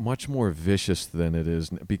much more vicious than it is,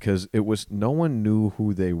 because it was, no one knew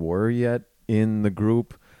who they were yet in the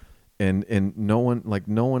group, and no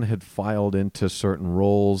one had filed into certain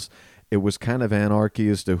roles. It was kind of anarchy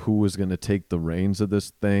as to who was going to take the reins of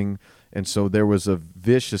this thing, and so there was a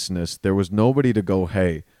viciousness. There was nobody to go,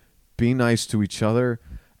 "Hey, be nice to each other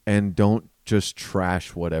and don't just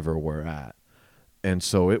trash whatever we're at." And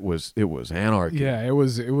so it was anarchy. Yeah, it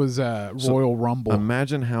was Royal Rumble.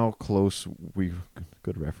 Imagine how close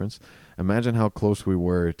good reference. Imagine how close we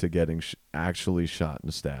were to getting actually shot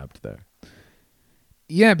and stabbed there.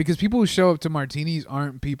 Yeah, because people who show up to Martini's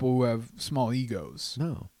aren't people who have small egos.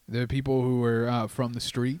 No. They're people who are from the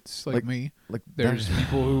streets, like me. Like There's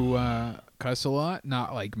people who cuss a lot,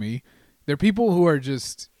 not like me. They're people who are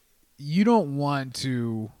just, you don't want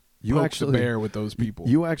to poke the bear with those people.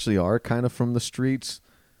 You actually are kind of from the streets.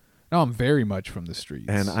 No, I'm very much from the streets.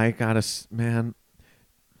 And I gotta, man,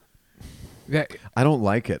 that, I don't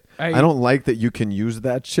like it. I don't like that you can use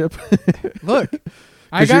that chip. Look,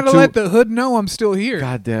 I gotta let the hood know I'm still here.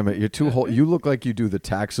 God damn it! You're too you look like you do the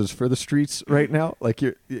taxes for the streets right now. Like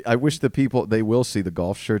I wish the people, they will see the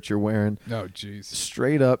golf shirt you're wearing. Oh, jeez.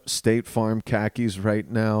 Straight up State Farm khakis right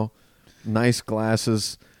now. Nice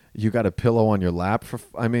glasses. You got a pillow on your lap for.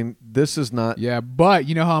 I mean, this is not. Yeah, but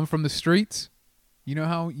you know how I'm from the streets. You know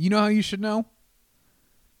how you should know.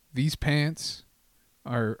 These pants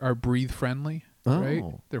are breathe friendly, right?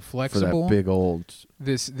 They're flexible. For that big old.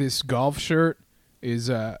 This golf shirt is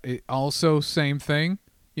it also same thing.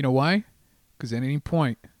 You know why? Because at any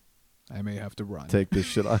point, I may have to run. Take this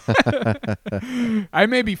shit off. I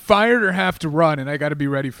may be fired or have to run, and I got to be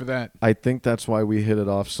ready for that. I think that's why we hit it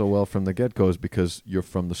off so well from the get-go, is because you're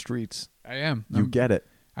from the streets. I am. You get it.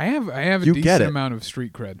 I have a decent amount of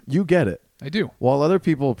street cred. You get it. I do. While other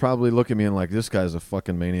people probably look at me and like, this guy's a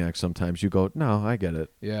fucking maniac sometimes, you go, no, I get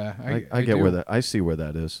it. Yeah, I get where that, I see where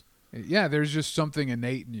that is. Yeah, there's just something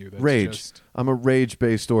innate in you. That's Rage. I'm a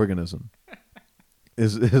rage-based organism.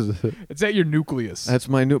 It's at your nucleus. That's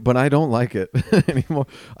my but I don't like it anymore.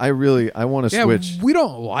 I want to switch. We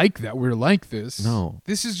don't like that we're like this. No.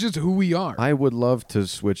 This is just who we are. I would love to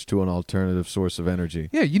switch to an alternative source of energy.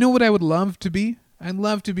 Yeah, you know what I would love to be? I'd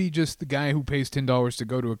love to be just the guy who pays $10 to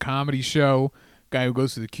go to a comedy show, guy who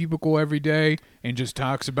goes to the cubicle every day and just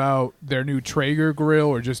talks about their new Traeger grill,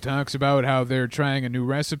 or just talks about how they're trying a new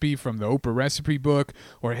recipe from the Oprah recipe book,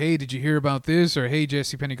 or hey, did you hear about this, or hey,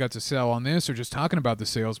 JCPenney got to sell on this, or just talking about the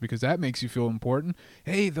sales because that makes you feel important.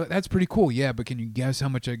 Hey, that's pretty cool. Yeah, but can you guess how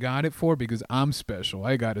much I got it for? Because I'm special.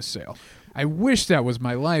 I got a sale. I wish that was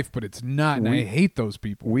my life, but it's not, and I hate those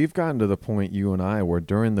people. We've gotten to the point, you and I, where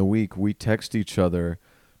during the week we text each other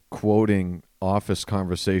quoting office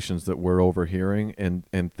conversations that we're overhearing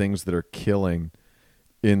and things that are killing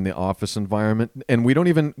in the office environment, and we don't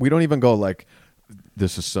even go like,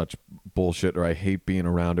 this is such bullshit, or I hate being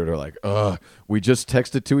around it, or like, ugh. We just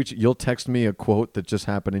text it to each. You'll text me a quote that just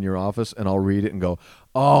happened in your office, and I'll read it and go,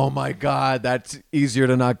 oh my God, that's easier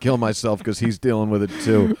to not kill myself because he's dealing with it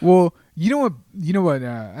too. Well, you know what?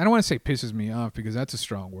 I don't want to say pisses me off, because that's a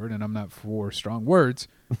strong word, and I'm not for strong words.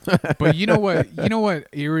 But you know what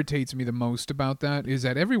irritates me the most about that is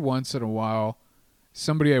that every once in a while,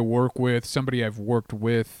 somebody I work with, somebody I've worked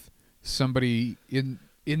with, somebody in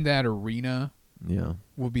that arena,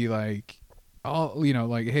 will be like, oh,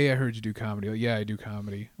 like, hey, I heard you do comedy. Like, yeah, I do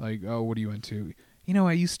comedy. Like, oh, what are you into?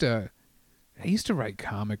 I used to write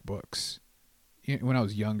comic books. When I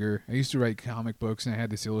was younger, I used to write comic books, and I had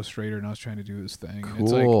this illustrator, and I was trying to do this thing.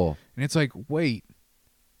 Cool. And it's like, wait,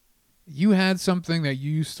 you had something that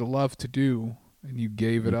you used to love to do, and you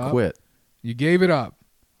gave it up. Quit. You gave it up.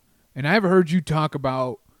 And I've heard you talk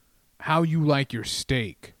about how you like your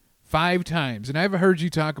steak 5 times. And I've heard you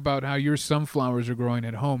talk about how your sunflowers are growing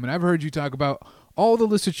at home. And I've heard you talk about all the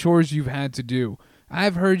list of chores you've had to do.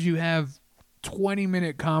 I've heard you have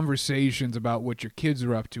 20-minute conversations about what your kids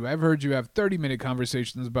are up to. I've heard you have 30-minute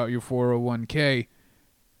conversations about your 401k.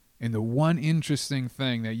 And the one interesting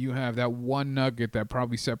thing that you have, that one nugget that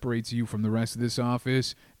probably separates you from the rest of this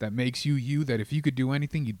office, that makes you you, that if you could do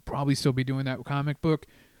anything, you'd probably still be doing that comic book.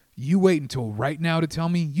 You wait until right now to tell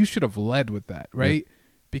me. You should have led with that, right? Yeah.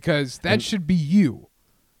 Because that should be you.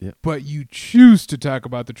 Yeah. But you choose to talk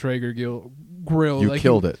about the Traeger grill. You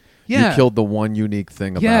killed it. Yeah. You killed the one unique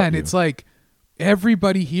thing about you. Yeah, and it's like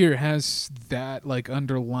everybody here has that like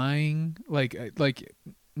underlying, like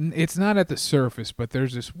it's not at the surface, but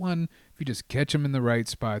there's this one, if you just catch them in the right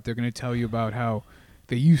spot, they're going to tell you about how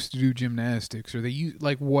they used to do gymnastics, or they use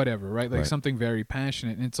like whatever, right? Like something very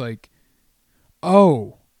passionate. And it's like,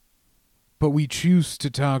 oh, but we choose to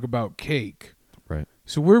talk about cake. Right.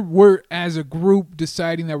 So we're as a group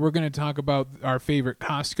deciding that we're going to talk about our favorite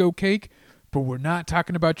Costco cake, but we're not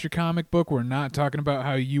talking about your comic book. We're not talking about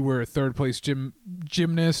how you were a third place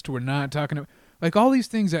gymnast. We're not talking about like all these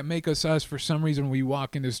things that make us us. For some reason, we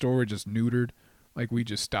walk in the store, we're just neutered. Like we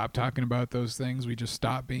just stop talking about those things. We just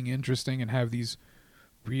stop being interesting and have these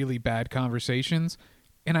really bad conversations.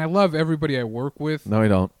 And I love everybody I work with. No, I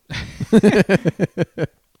don't.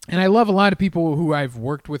 And I love a lot of people who I've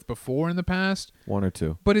worked with before in the past. 1 or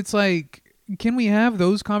 2. But it's like, can we have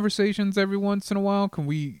those conversations every once in a while? Can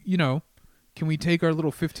we take our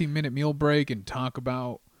little 15-minute meal break and talk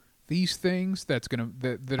about these things that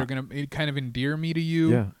are gonna kind of endear me to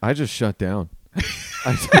you? Yeah, I just shut down.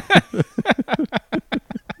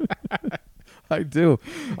 I do.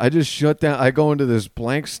 I just shut down. I go into this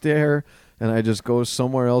blank stare, and I just go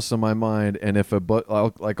somewhere else in my mind. And if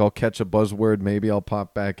I'll catch a buzzword, maybe I'll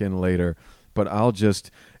pop back in later. But I'll just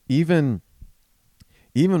even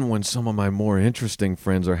when some of my more interesting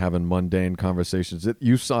friends are having mundane conversations,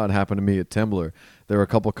 you saw it happen to me at Tumblr. There were a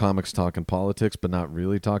couple comics talking politics, but not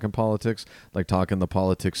really talking politics, like talking the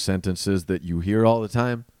politics sentences that you hear all the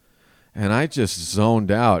time. And I just zoned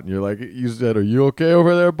out. And you're like, you said, "Are you okay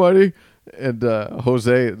over there, buddy?" And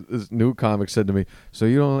Jose, this new comic, said to me, "So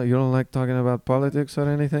you don't like talking about politics or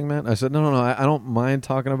anything, man?" I said, No. I don't mind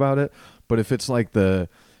talking about it, but if it's like the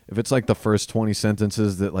first 20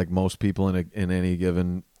 sentences that like most people in any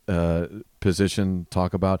given position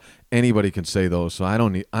talk about, anybody can say those. So I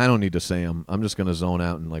don't need to say them. I'm just gonna zone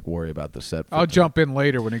out and like worry about the set. I'll jump in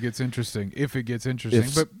later when it gets interesting, if it gets interesting.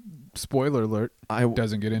 But spoiler alert, it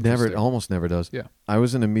doesn't get interesting. It almost never does. Yeah. I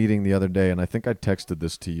was in a meeting the other day, and I think I texted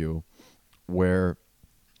this to you, where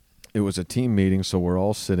it was a team meeting, so we're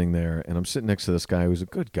all sitting there, and I'm sitting next to this guy who's a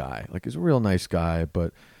good guy. Like, he's a real nice guy,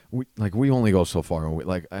 but we only go so far. And we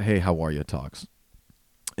like, "Hey, how are you?" talks.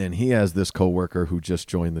 And he has this coworker who just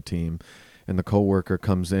joined the team, and the coworker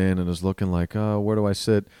comes in and is looking like, "Oh, where do I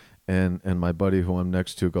sit?" And my buddy who I'm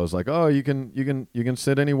next to goes like, "Oh, you can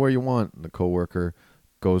sit anywhere you want." And the coworker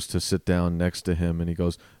goes to sit down next to him, and he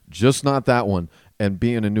goes, "Just not that one." And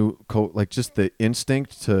being a new like just the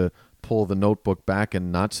instinct to pull the notebook back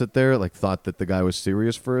and not sit there, like thought that the guy was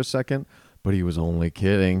serious for a second, but he was only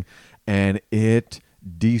kidding. And it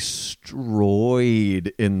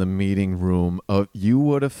destroyed in the meeting room. You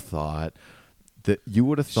would have thought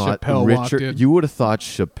Chappelle walked in. You would have thought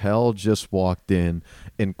Chappelle just walked in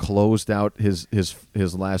and closed out his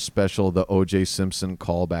last special, the O.J. Simpson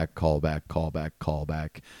callback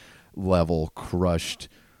level, crushed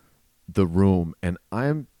the room. And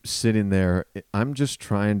I'm sitting there. I'm just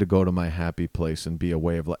trying to go to my happy place and be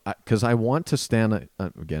away of, because I want to stand,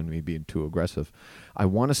 again, me being too aggressive, I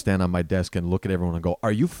want to stand on my desk and look at everyone and go,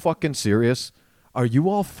 are you fucking serious? Are you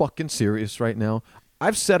all fucking serious right now?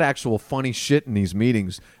 I've said actual funny shit in these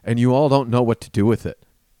meetings, and you all don't know what to do with it.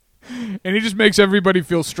 And he just makes everybody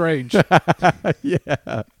feel strange.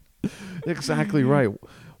 Yeah, exactly right.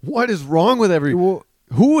 What is wrong with everyone?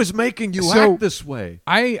 Who is making you act this way?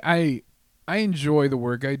 I enjoy the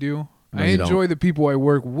work I do. No, I enjoy the people I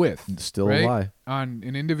work with. Still right? a lie. On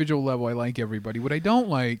an individual level, I like everybody. What I don't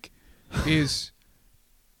like is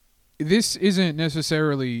this isn't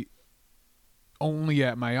necessarily only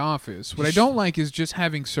at my office. What I don't like is just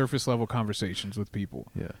having surface level conversations with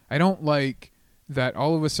people. Yeah. I don't like that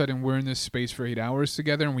all of a sudden we're in this space for 8 hours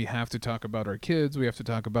together and we have to talk about our kids. We have to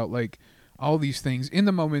talk about like all these things in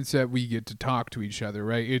the moments that we get to talk to each other,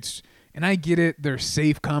 right? And I get it. They're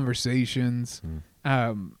safe conversations.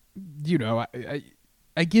 You know,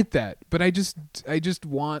 I get that, but I just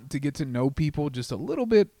want to get to know people just a little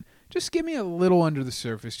bit. Just give me a little under the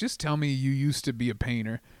surface. Just tell me you used to be a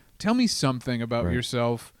painter. Tell me something about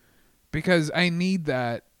yourself, because I need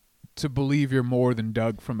that to believe you're more than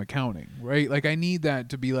Doug from accounting, right? Like I need that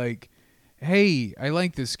to be like, hey, I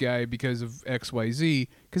like this guy because of XYZ,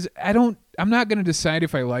 because I'm not going to decide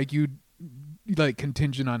if I like you like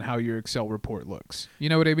contingent on how your Excel report looks. You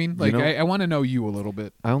know what I mean? Like I want to know you a little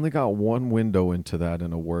bit. I only got one window into that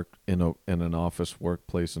in an office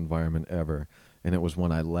workplace environment ever, and it was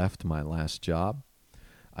when I left my last job.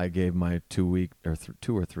 I gave my 2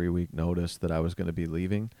 or 3 week notice that I was going to be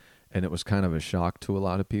leaving, and it was kind of a shock to a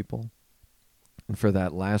lot of people. And for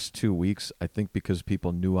that last 2 weeks, I think because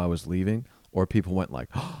people knew I was leaving, or people went like,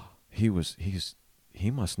 oh, he must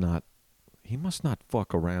not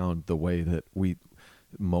fuck around the way that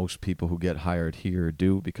most people who get hired here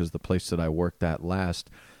do, because the place that I worked at last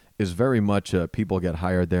is very much people get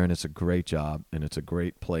hired there and it's a great job and it's a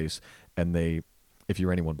great place, and if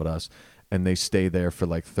you're anyone but us, and they stay there for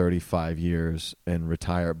like 35 years and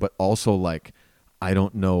retire. But also, like, I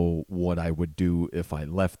don't know what I would do if I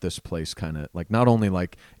left this place, kind of like, not only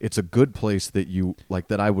like it's a good place that you like,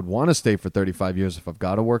 that I would want to stay for 35 years if I've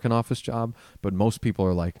got to work an office job, but most people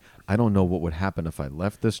are like, I don't know what would happen if I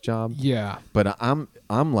left this job. Yeah. But I'm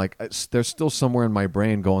like, there's still somewhere in my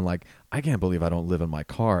brain going like, I can't believe I don't live in my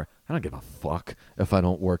car. I don't give a fuck if I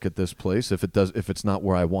don't work at this place, if it's not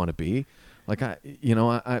where I want to be. Like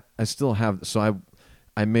I still have, so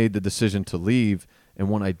I made the decision to leave, and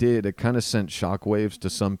when I did, it kind of sent shockwaves to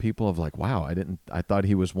some people of like, wow, I thought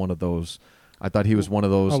he was one of those. A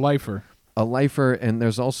lifer, and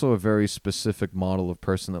there's also a very specific model of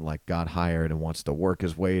person that like got hired and wants to work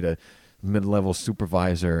his way to mid-level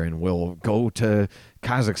supervisor and will go to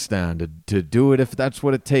Kazakhstan to do it if that's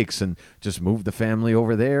what it takes, and just move the family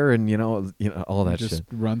over there, and you know all that just shit.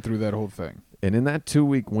 Run through that whole thing. And in that 2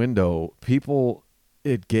 week window,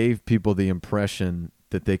 it gave people the impression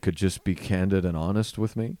that they could just be candid and honest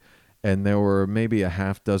with me. And there were maybe a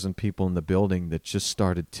half dozen people in the building that just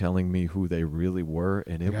started telling me who they really were.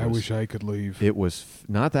 And I wish I could leave. It was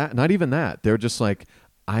not even that. They're just like,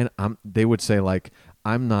 they would say like,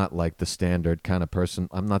 I'm not like the standard kind of person.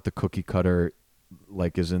 I'm not the cookie cutter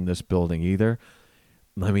like is in this building either.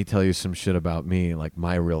 Let me tell you some shit about me, like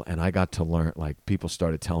and I got to learn, like people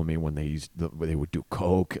started telling me when they would do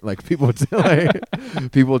coke, like people would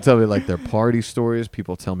people would tell me like their party stories,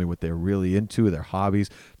 people tell me what they're really into, their hobbies,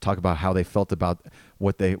 talk about how they felt about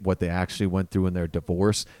what they actually went through in their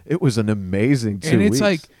divorce. It was an amazing 2 weeks.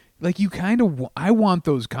 And it's like you kind of, I want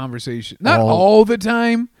those conversations, not all the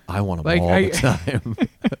time. I want them all the time.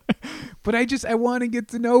 But I want to get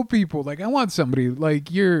to know people. Like I want somebody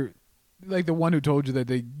like you're, like the one who told you that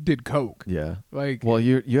they did coke. Yeah. Like, well,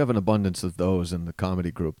 you have an abundance of those in the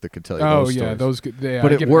comedy group that could tell you those stories.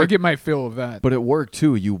 But I get my fill of that. But at work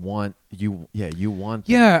too, you want them.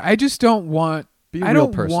 Yeah, I just don't want Be a real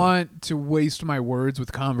person. I don't want to waste my words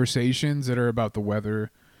with conversations that are about the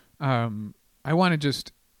weather. I want to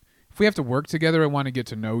just, if we have to work together, I want to get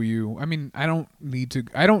to know you. I mean, I don't need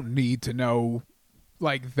to know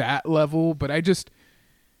like that level, but I just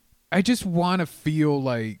want to feel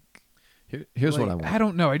like, here's what I want. I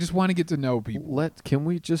don't know. I just want to get to know people. Can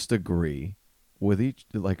we just agree with each,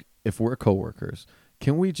 like if we're coworkers,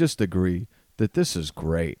 can we just agree that this is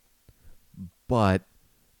great, but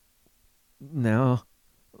now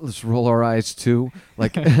let's roll our eyes too.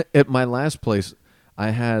 Like at my last place, I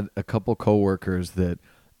had a couple coworkers that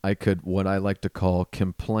I could, what I like to call,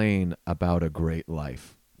 complain about a great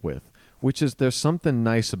life with, which is there's something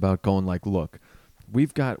nice about going like, look,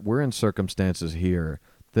 we're in circumstances here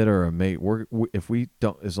that are amazing. If we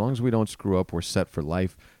don't, as long as we don't screw up, we're set for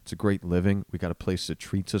life. It's a great living. We got a place that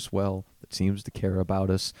treats us well, that seems to care about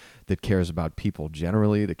us, that cares about people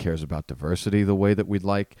generally, that cares about diversity the way that we'd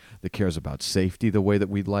like, that cares about safety the way that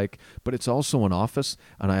we'd like. But it's also an office,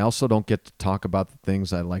 and I also don't get to talk about the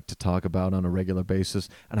things I like to talk about on a regular basis,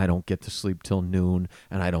 and I don't get to sleep till noon,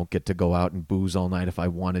 and I don't get to go out and booze all night if I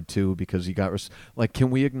wanted to because you got like, can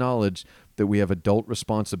we acknowledge that we have adult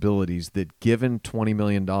responsibilities that given $20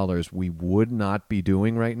 million we would not be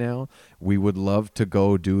doing right now? We would love to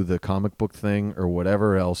go do the comic book thing or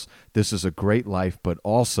whatever else. This is a great life, but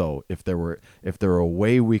also if there were a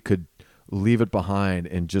way we could leave it behind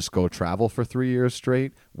and just go travel for 3 years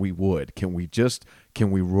straight, we would. Can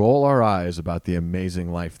we roll our eyes about the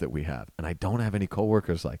amazing life that we have? And I don't have any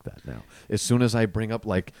coworkers like that now. As soon as I bring up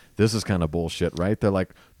like, this is kind of bullshit, right? They're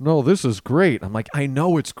like, no, this is great. I'm like, I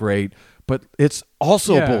know it's great, but it's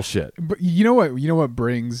also bullshit. But you know what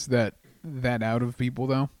brings that out of people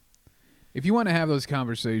though? If you want to have those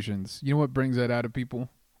conversations, you know what brings that out of people?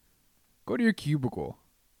 Go to your cubicle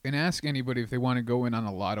and ask anybody if they want to go in on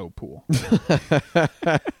a lotto pool.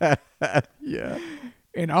 Yeah.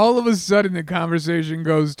 And all of a sudden the conversation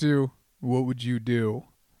goes to, what would you do?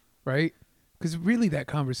 Right? Because really that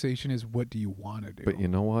conversation is, what do you want to do? But you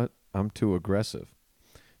know what? I'm too aggressive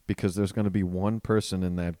because there's going to be one person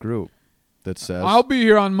in that group that says, I'll be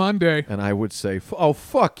here on Monday. And I would say, oh,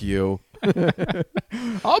 fuck you.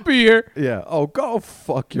 I'll be here. Yeah. Oh, go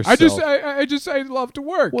fuck yourself. I love to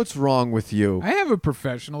work. What's wrong with you? I have a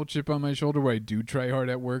professional chip on my shoulder where I do try hard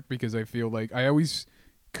at work because I feel like I always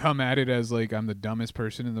come at it as like I'm the dumbest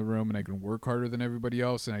person in the room and I can work harder than everybody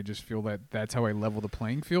else, and I just feel that that's how I level the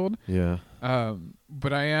playing field. Yeah.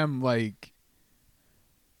 But I am like,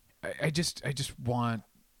 I just want,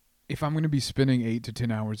 if I'm going to be spending 8 to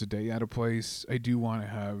 10 hours a day at a place, I do want to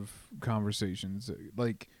have conversations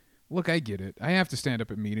like, look, I get it. I have to stand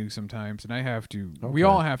up at meetings sometimes, and I have to. Okay. We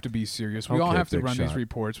all have to be serious. We all have to run these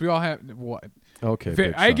reports. We all have what?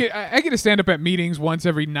 Okay. I get to stand up at meetings once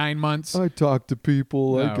every 9 months. I talk to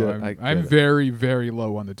people. No, I'm very, very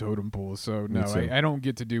low on the totem pole, so no, I don't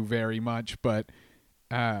get to do very much. But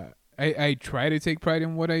I try to take pride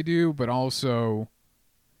in what I do, but also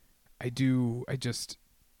I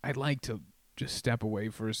like to just step away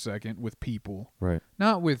for a second with people. Right.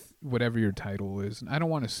 Not with whatever your title is. I don't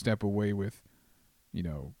want to step away with,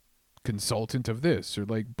 consultant of this or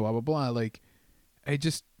like blah, blah, blah. Like,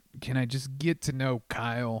 can I just get to know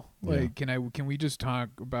Kyle? Like, can we just talk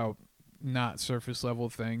about not surface level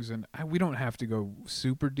things? And we don't have to go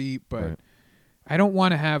super deep, but right. I don't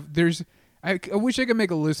want to have, I wish I could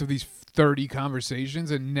make a list of these 30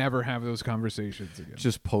 conversations and never have those conversations again.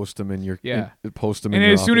 Just post them in your post them. And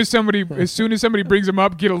as soon as somebody brings them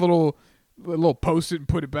up, get a little post-it and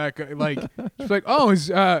put it back. Like it's like, oh, it's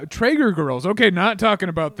Traeger girls. Okay, not talking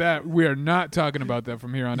about that. We are not talking about that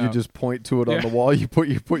from here on out. You just point to it on the wall. You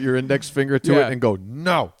put your index finger to it and go,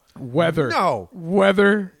 no. Weather. No.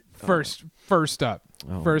 Weather first up.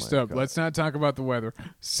 Oh, first up. God. Let's not talk about the weather.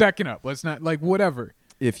 Second up. Let's not, like, whatever.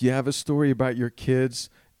 If you have a story about your kids,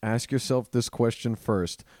 ask yourself this question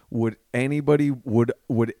first. Would anyone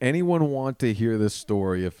want to hear this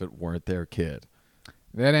story if it weren't their kid?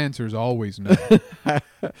 That answer is always no.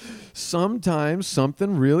 Sometimes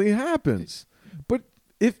something really happens. But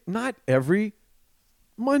if not every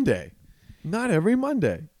Monday. Not every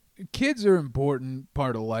Monday. Kids are an important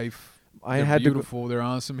part of life. They're beautiful. They're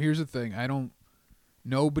awesome. Here's the thing.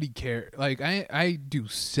 Nobody cares. Like, I do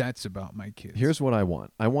sets about my kids. Here's what I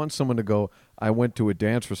want. I want someone to go, I went to a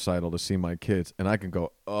dance recital to see my kids, and I can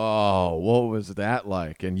go, oh, what was that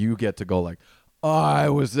like? And you get to go like, oh, I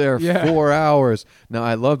was there 4 hours. Now,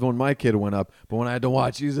 I loved when my kid went up, but when I had to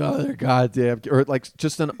watch these other goddamn, or like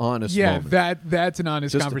just an honest moment. Yeah, that's an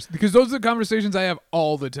honest conversation. Because those are the conversations I have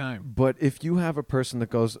all the time. But if you have a person that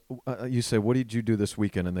goes, you say, what did you do this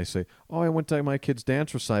weekend? And they say, oh, I went to my kid's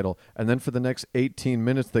dance recital. And then for the next 18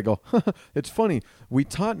 minutes, they go, it's funny. We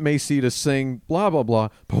taught Macy to sing blah, blah, blah.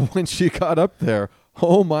 But when she got up there,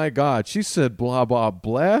 oh my God, she said blah, blah,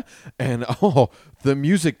 blah. And the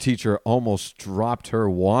music teacher almost dropped her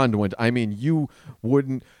wand. You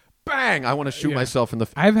wouldn't, bang, I want to shoot myself in the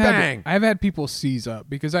bang. I've had people seize up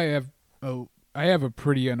because I have a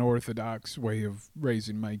pretty unorthodox way of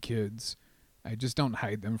raising my kids. I just don't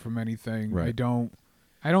hide them from anything. Right.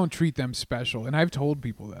 I don't treat them special. And I've told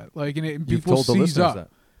people that. Like, and You've people told the seize listeners up. that.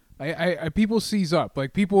 People seize up.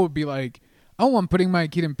 Like, people would be like, oh, I'm putting my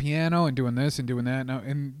kid in piano and doing this and doing that.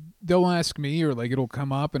 And they'll ask me, or like it'll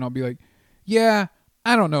come up and I'll be like, yeah,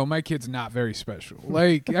 I don't know. My kid's not very special.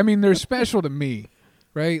 Like, I mean, they're special to me,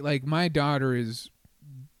 right? Like, my daughter is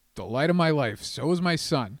the light of my life. So is my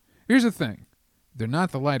son. Here's the thing. They're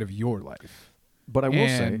not the light of your life. But I will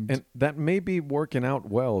say, and that may be working out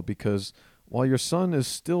well, because while your son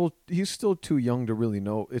is he's still too young to really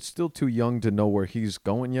know. It's still too young to know where he's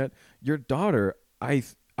going yet. Your daughter, I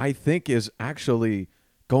think, is actually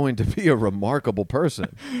going to be a remarkable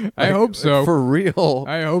person. I hope so. For real.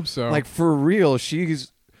 I hope so. Like, for real, she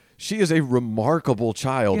is a remarkable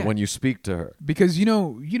child when you speak to her. Because you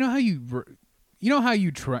know how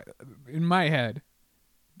you try, in my head,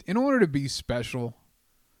 in order to be special,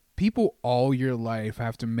 people all your life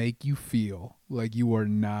have to make you feel like you are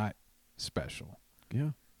not special.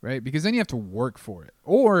 Yeah. Right? Because then you have to work for it.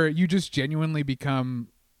 Or you just genuinely become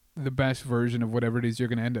the best version of whatever it is you're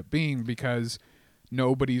going to end up being, because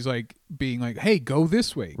nobody's like being like, hey, go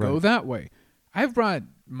this way, go that way. I've brought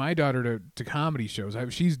my daughter to comedy shows.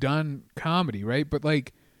 She's done comedy, right? But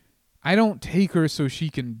like, I don't take her so she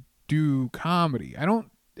can do comedy.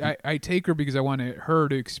 I take her because I want her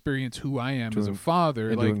to experience who I am as a father.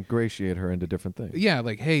 And like, to ingratiate her into different things. Yeah,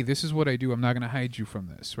 like, hey, this is what I do. I'm not going to hide you from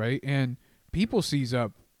this, right? And people seize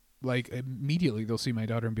up, like, immediately they'll see my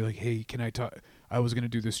daughter and be like, hey, can I talk? I was going to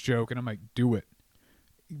do this joke. And I'm like, do it.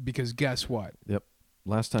 Because guess what? Yep.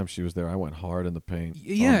 Last time she was there, I went hard in the paint.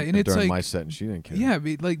 Yeah, and it's during like, my set, and she didn't care. Yeah,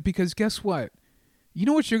 like, because guess what? You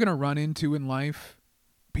know what you're going to run into in life?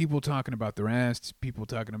 People talking about their ass, people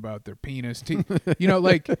talking about their penis. You know,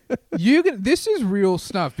 like, this is real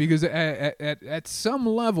stuff, because at some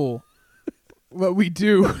level, what we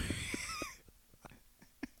do.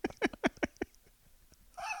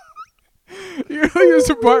 You know, your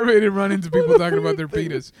apartment and run into people talking about their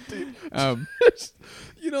penis.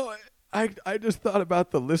 You know, I just thought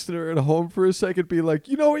about the listener at home for a second, be like,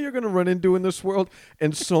 you know what you're going to run into in this world?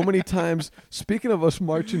 And so many times, speaking of us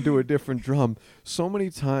marching to a different drum, so many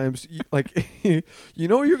times, like, you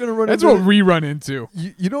know what you're going to run into? That's what we run into.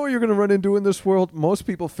 You know what you're going to run into in this world? Most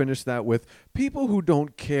people finish that with people who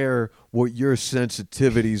don't care what your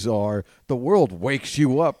sensitivities are. The world wakes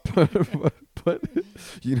you up. But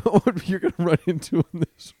you know what you're going to run into in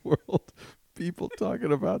this world? People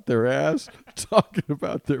talking about their ass, talking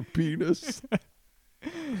about their penis.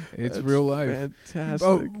 It's real life. Fantastic.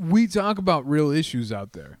 Oh, we talk about real issues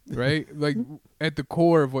out there, right? Like, at the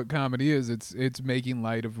core of what comedy is, it's making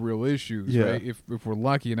light of real issues, right? If we're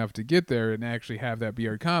lucky enough to get there and actually have that be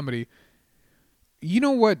our comedy. You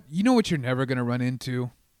know what you're never going to run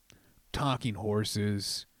into? Talking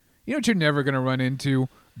horses. You know what you're never going to run into?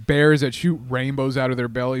 Bears that shoot rainbows out of their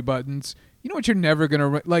belly buttons. You know what you're never going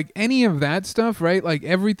to, like, any of that stuff, right? Like,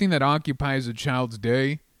 everything that occupies a child's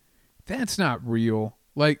day, that's not real.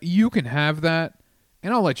 Like, you can have that,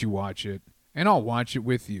 and I'll let you watch it, and I'll watch it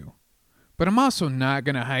with you. But I'm also not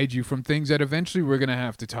going to hide you from things that eventually we're going to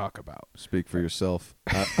have to talk about. Speak for yourself.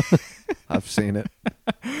 I've seen it.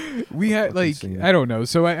 We had, like, I don't know.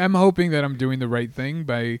 So I'm hoping that I'm doing the right thing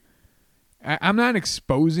by... I'm not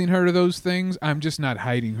exposing her to those things. I'm just not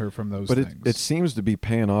hiding her from those things. But it seems to be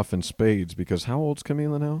paying off in spades, because how old's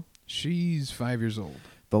Camila now? She's 5 years old.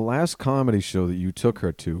 The last comedy show that you took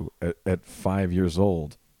her to at 5 years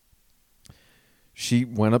old, she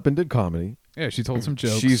went up and did comedy. Yeah, she told some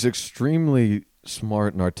jokes. She's extremely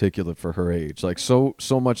smart and articulate for her age. Like, so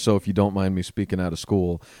much so, if you don't mind me speaking out of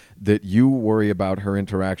school, that you worry about her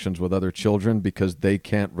interactions with other children because they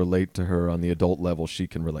can't relate to her on the adult level she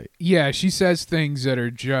can relate. Yeah, she says things that are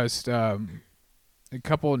just a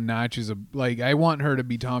couple of notches of, like, I want her to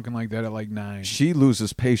be talking like that at like 9. She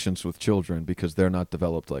loses patience with children because they're not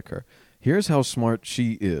developed like her. Here's how smart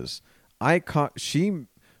she is. When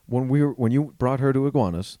you brought her to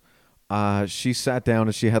Iguanas, she sat down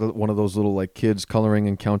and she had one of those little, like, kids coloring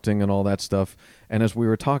and counting and all that stuff. And as we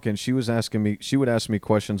were talking, she would ask me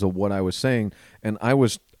questions of what I was saying, and I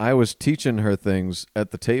was teaching her things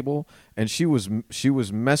at the table, and she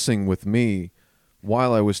was messing with me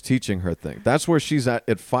while I was teaching her thing. That's where she's at.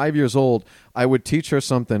 At 5 years old, I would teach her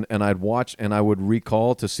something, and I'd watch and I would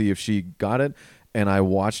recall to see if she got it, and I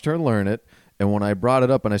watched her learn it. And when I brought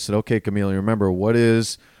it up and I said, "Okay, Camila, remember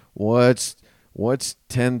what's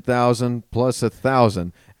 10,000 plus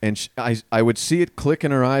 1,000?" And I would see it click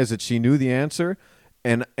in her eyes that she knew the answer,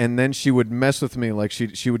 and then she would mess with me, like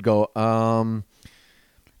she would go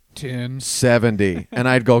 1070, and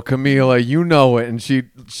I'd go, "Camila, you know it," and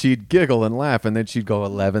she'd giggle and laugh, and then she'd go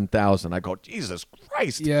 11,000. I go, "Jesus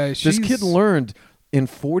Christ!" Yeah, this kid learned in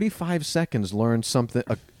 45 seconds. Learned something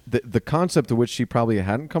the concept of which she probably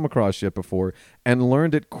hadn't come across yet before, and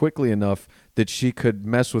learned it quickly enough that she could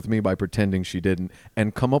mess with me by pretending she didn't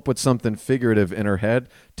and come up with something figurative in her head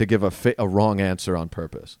to give a wrong answer on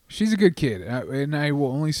purpose. She's a good kid, and I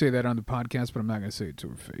will only say that on the podcast, but I'm not going to say it to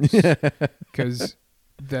her face because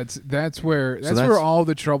that's where all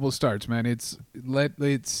the trouble starts, man. It's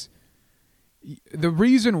the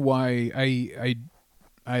reason why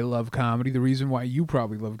I love comedy, the reason why you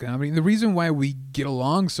probably love comedy, and the reason why we get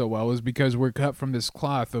along so well is because we're cut from this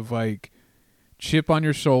cloth of like chip on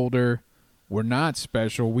your shoulder. We're not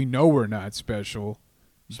special. We know we're not special.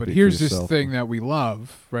 But here's this thing that we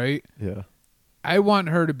love, right? Yeah. I want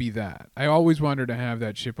her to be that. I always want her to have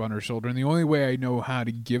that chip on her shoulder. And the only way I know how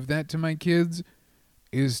to give that to my kids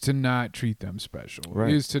is to not treat them special.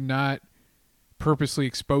 Right. Is to not purposely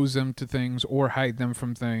expose them to things or hide them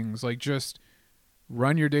from things. Like, just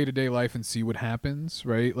run your day-to-day life and see what happens,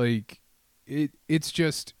 right? Like, it's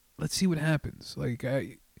just, let's see what happens. Like,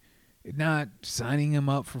 not signing him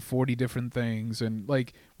up for 40 different things. And,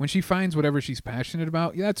 like, when she finds whatever she's passionate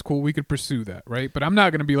about, yeah, that's cool. We could pursue that, right? But I'm not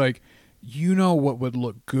going to be like, you know what would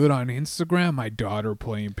look good on Instagram? My daughter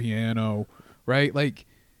playing piano, right? Like,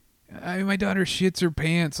 my daughter shits her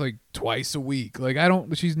pants like twice a week. Like,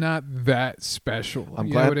 she's not that special. I'm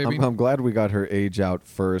you glad. know what I mean? I'm glad we got her age out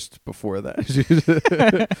first before that.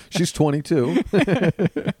 She's 22.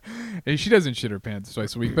 And she doesn't shit her pants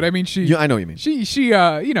twice a week, but I mean, I know what you mean. She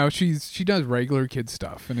does regular kid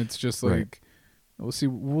stuff, and it's just like, right.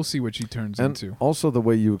 We'll see what she turns and into. Also, the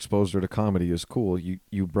way you exposed her to comedy is cool.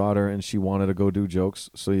 You brought her, and she wanted to go do jokes,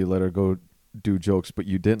 so you let her go do jokes, but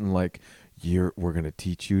you didn't like, we're going to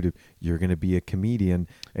teach you're going to be a comedian,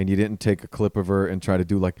 and you didn't take a clip of her and try to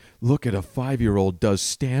do like, look at a 5-year-old does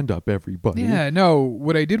stand-up, everybody. Yeah, no,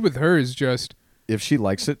 what I did with her is just, if she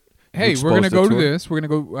likes it, hey, we're going to go to this. I'm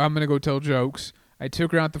going to go tell jokes. I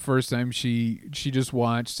took her out the first time. She just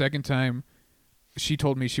watched. Second time, she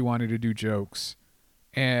told me she wanted to do jokes.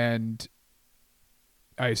 And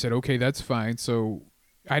I said, okay, that's fine. So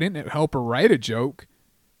I didn't help her write a joke.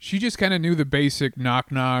 She just kind of knew the basic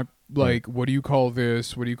knock, knock, like, what do you call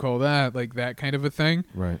this? What do you call that? Like, that kind of a thing.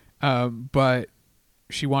 Right. But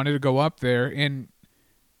she wanted to go up there, and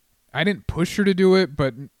I didn't push her to do it,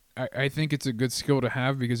 but I think it's a good skill to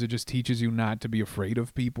have because it just teaches you not to be afraid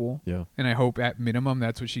of people. Yeah. And I hope at minimum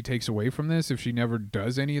that's what she takes away from this if she never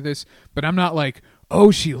does any of this. But I'm not like,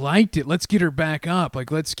 oh, she liked it, let's get her back up.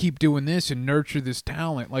 Like, let's keep doing this and nurture this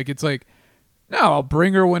talent. Like, it's like, no, I'll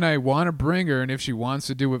bring her when I want to bring her, and if she wants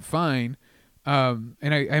to do it, fine. And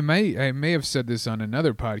I may have said this on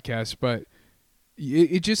another podcast, but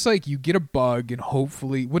it just like, you get a bug, and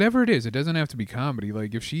hopefully, whatever it is, it doesn't have to be comedy.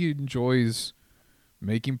 Like, if she enjoys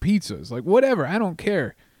making pizzas, like, whatever, I don't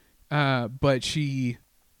care. But the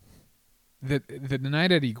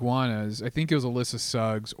night at Iguanas, I think it was Alyssa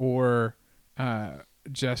Suggs or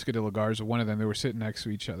Jessica De La Garza, one of them, they were sitting next to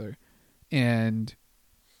each other. And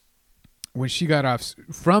when she got off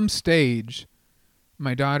from stage,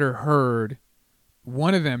 my daughter heard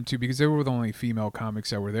one of them, too, because they were the only female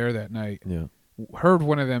comics that were there that night, heard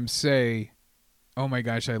one of them say, oh my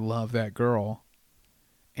gosh, I love that girl.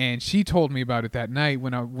 And she told me about it that night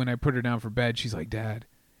when I put her down for bed. She's like, Dad,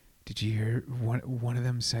 did you hear one of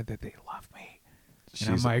them said that they love me?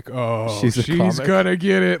 And I'm like, oh, she's gonna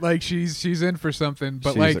get it. Like, she's in for something.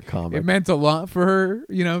 But she's like, it meant a lot for her,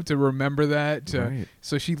 to remember that. Right.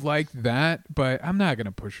 So she liked that, but I'm not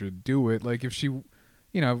gonna push her to do it. Like, if she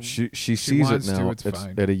sees it now. It's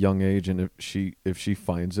fine. At a young age, and if she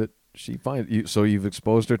finds it, she finds it. So you've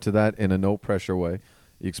exposed her to that in a no pressure way.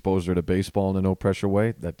 You exposed her to baseball in a no-pressure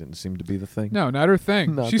way. That didn't seem to be the thing. No, not her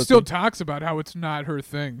thing. She still talks about how it's not her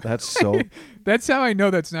thing. That's so... That's how I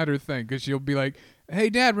know that's not her thing, because she'll be like,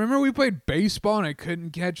 hey, Dad, remember we played baseball and I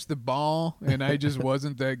couldn't catch the ball and I just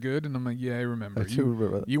wasn't that good? And I'm like, yeah, I remember.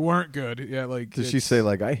 Remember that. You weren't good. Yeah, like... Did she say,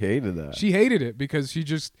 like, I hated that? She hated it because she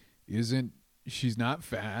just isn't... She's not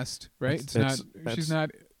fast, right? She's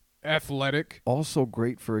not... athletic. Also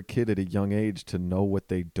great for a kid at a young age to know what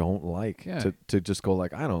they don't like. Yeah. To just go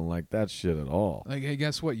like, I don't like that shit at all. Like, hey,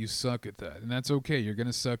 guess what? You suck at that. And that's okay. You're going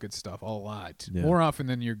to suck at stuff a lot. Yeah. More often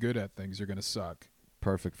than you're good at things, you're going to suck.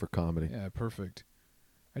 Perfect for comedy. Yeah, perfect.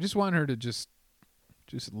 I just want her to just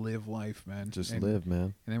live life, man. Live,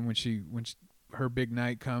 man. And then when her big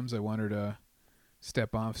night comes, I want her to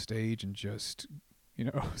step off stage and just...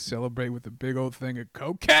 celebrate with a big old thing of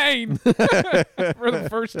cocaine for the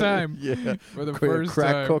first time. Yeah. For the first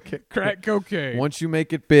time. Cocaine. Crack cocaine. Once you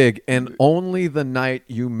make it big, and only the night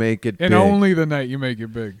you make it big. And only the night you make it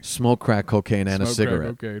big. Smoke crack cocaine and a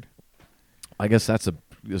cigarette. Crack cocaine. I guess that's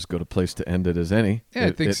as good a place to end it as any. Yeah,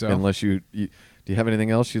 I think so. Unless Do you have anything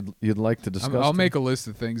else you'd like to discuss? I'll make a list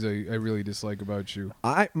of things I really dislike about you.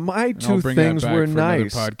 My And I'll two bring that things back were for another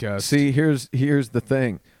nice. podcast. See, here's the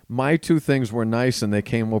thing. My two things were nice, and they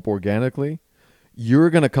came up organically. You're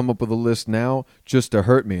going to come up with a list now just to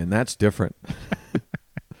hurt me, and that's different.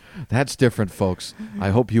 That's different, folks. I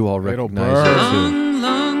hope you all It'll recognize burn. that too. Long,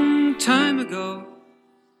 long time ago,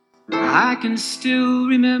 I can still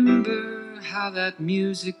remember how that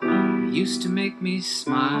music used to make me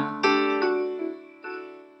smile.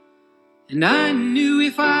 And I knew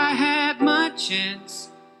if I had my chance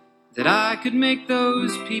that I could make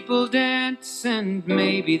those people dance, and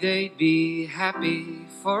maybe they'd be happy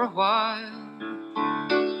for a while.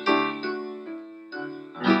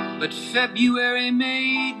 But February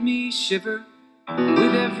made me shiver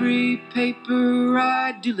with every paper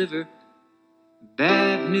I deliver.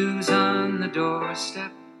 Bad news on the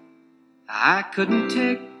doorstep, I couldn't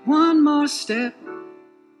take one more step.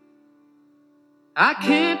 I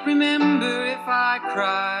can't remember if I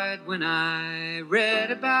cried when I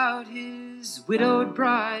read about his widowed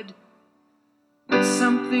bride, but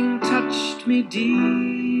something touched me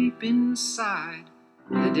deep inside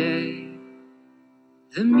the day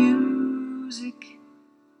the music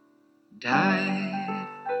died.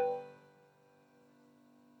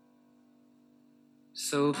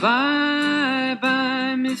 So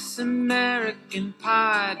bye-bye, Miss American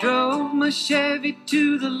Pie. Drove my Chevy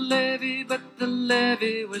to the levee, but the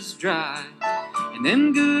levee was dry. And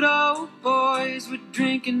them good old boys were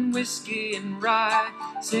drinking whiskey and rye,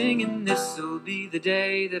 singing, this'll be the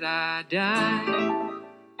day that I die.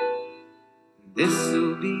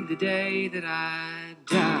 This'll be the day that I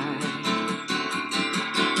die.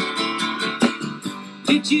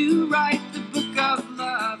 Did you write